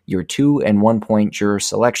y'all your 2 and 1 point juror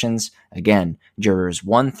selections. Again, jurors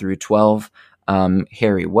 1 through 12.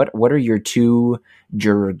 Harry, what are your 2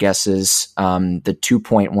 juror guesses? The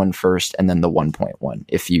 2-point one first, and then the 1-point one,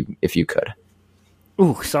 if you could.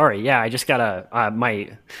 Ooh, sorry. Yeah, I just got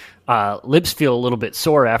my lips feel a little bit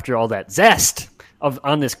sore after all that zest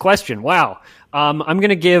on this question. Wow. I'm going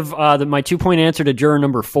to give my 2-point answer to juror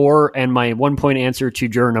number 4 and my 1-point answer to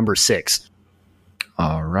juror number 6.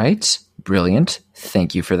 All right. Brilliant.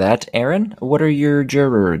 Thank you for that, Aaron. What are your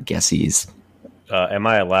juror guesses? Am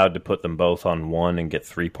I allowed to put them both on 1 and get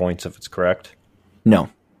 3 points if it's correct? No.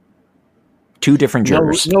 2 different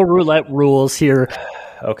jurors. No roulette rules here.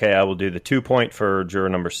 Okay, I will do the 2-point for juror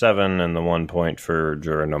number 7 and the 1 point for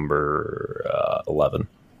juror number 11.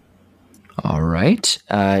 All right.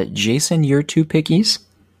 Jason, your 2 pickies?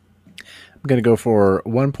 I'm going to go for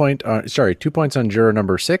 2 points on juror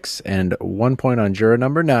number 6 and 1 point on juror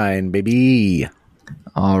number 9, baby.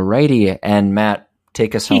 All righty. And Matt,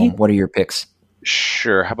 take us home. What are your picks?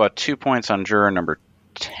 Sure. How about 2 points on juror number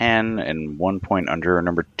 10 and 1 point on juror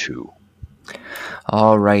number 2?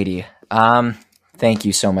 All righty. Thank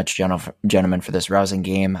you so much, gentlemen, for this rousing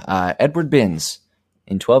game. Edward Binns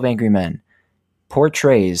in 12 Angry Men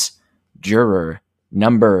portrays juror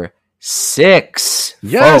number 6.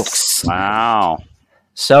 Yes! Folks. Wow.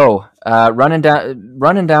 So, running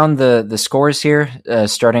down the scores here,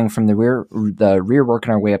 starting from the rear,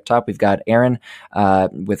 working our way up top. We've got Aaron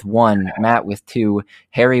with 1, Matt with 2,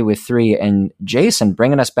 Harry with 3, and Jason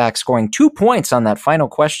bringing us back, scoring 2 points on that final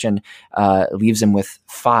question, leaves him with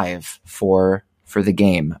 5 for the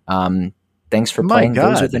game. Thanks for playing.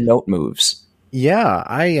 Those are the note moves. Yeah,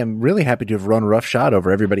 I am really happy to have run roughshod over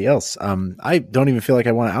everybody else. I don't even feel like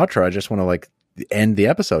I want to outro. I just want to end the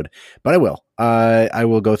episode, but I will. I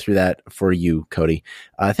will go through that for you, Cody.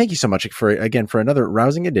 Thank you so much for another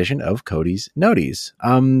rousing edition of Cody's Noties.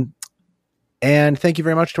 And thank you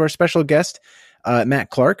very much to our special guest, Matt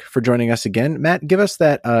Clark, for joining us again. Matt, give us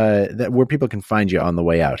that where people can find you on the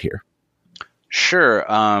way out here. Sure.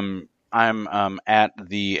 I'm at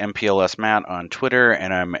the MPLS Matt on Twitter,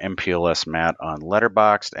 and I'm MPLS Matt on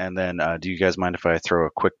Letterboxd. And then, do you guys mind if I throw a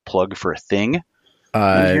quick plug for a thing?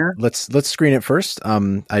 Let's screen it first.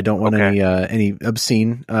 I don't want any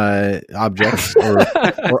obscene objects or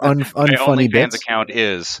unfunny My OnlyFans bits. account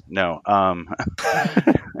is no.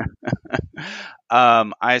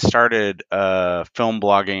 I started film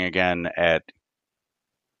blogging again at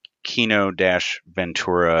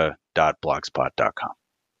kino-ventura.blogspot.com.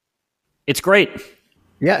 It's great.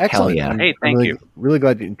 Yeah, excellent. Hell yeah. Hey, thank you. Really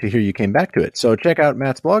glad to hear you came back to it. So check out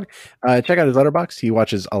Matt's blog. Check out his Letterboxd. He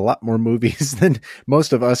watches a lot more movies than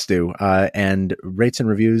most of us do, and rates and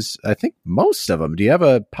reviews, I think, most of them. Do you have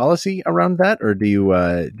a policy around that, or do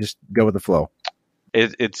you just go with the flow?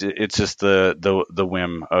 It's just the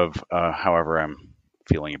whim of however I'm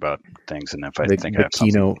feeling about things, and if I think I have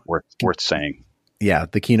something worth saying. Yeah,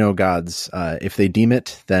 the Kino gods. If they deem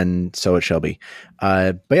it, then so it shall be.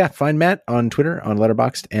 But yeah, find Matt on Twitter, on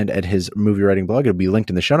Letterboxd, and at his movie writing blog. It'll be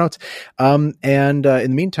linked in the show notes. And in the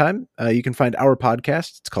meantime, you can find our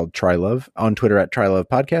podcast. It's called Try Love on Twitter at Try Love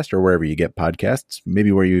Podcast, or wherever you get podcasts.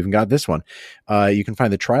 Maybe where you even got this one. You can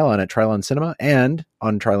find the Trylon at Trylon Cinema and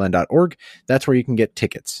on Trylon.org. That's where you can get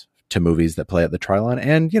tickets to movies that play at the Trylon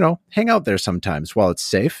and, hang out there sometimes while it's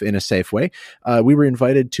safe, in a safe way. We were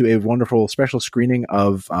invited to a wonderful special screening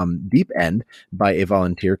of Deep End by a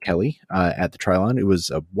volunteer, Kelly, at the Trylon. It was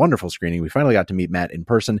a wonderful screening. We finally got to meet Matt in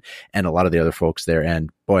person and a lot of the other folks there. And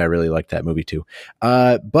boy, I really liked that movie too.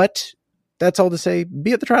 But that's all to say,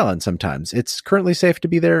 be at the Trylon sometimes. It's currently safe to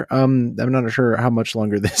be there. I'm not sure how much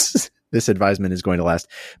longer this advisement is going to last,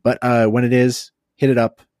 but when it is, hit it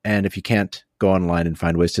up. And if you can't, go online and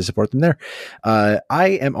find ways to support them there. I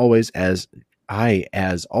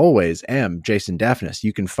as always am Jason Daphnis.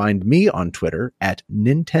 You can find me on Twitter at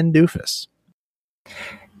Nintendoofus.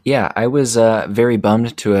 Yeah, I was very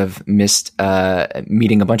bummed to have missed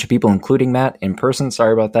meeting a bunch of people, including Matt, in person.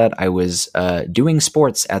 Sorry about that. I was doing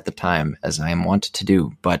sports at the time, as I am wont to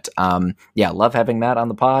do. But yeah, love having Matt on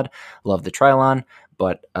the pod. Love the Trylon.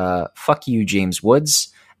 But fuck you, James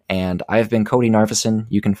Woods. And I've been Cody Narvison.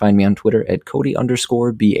 You can find me on Twitter at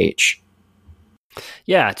Cody_BH.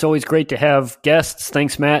 Yeah, it's always great to have guests.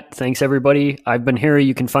 Thanks, Matt. Thanks, everybody. I've been Harry.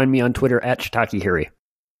 You can find me on Twitter at Shiitake Harry.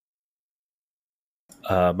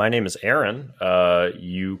 My name is Aaron.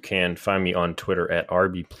 You can find me on Twitter at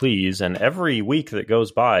RBPlease. And every week that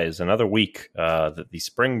goes by is another week that the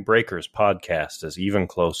Spring Breakers podcast is even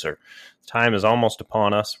closer. Time is almost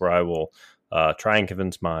upon us where I will try and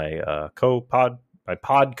convince my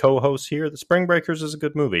pod co-host here, The Spring Breakers is a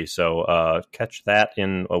good movie. So catch that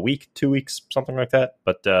in a week, 2 weeks, something like that.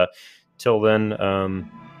 But till then,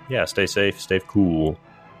 stay safe, stay cool.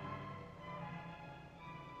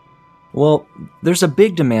 Well, there's a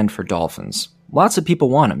big demand for dolphins. Lots of people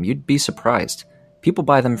want them. You'd be surprised. People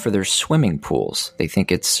buy them for their swimming pools. They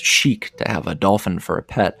think it's chic to have a dolphin for a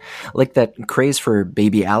pet. Like that craze for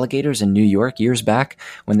baby alligators in New York years back.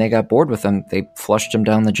 When they got bored with them, they flushed them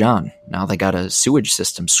down the John. Now they got a sewage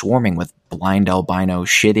system swarming with blind albino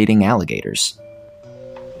shit-eating alligators.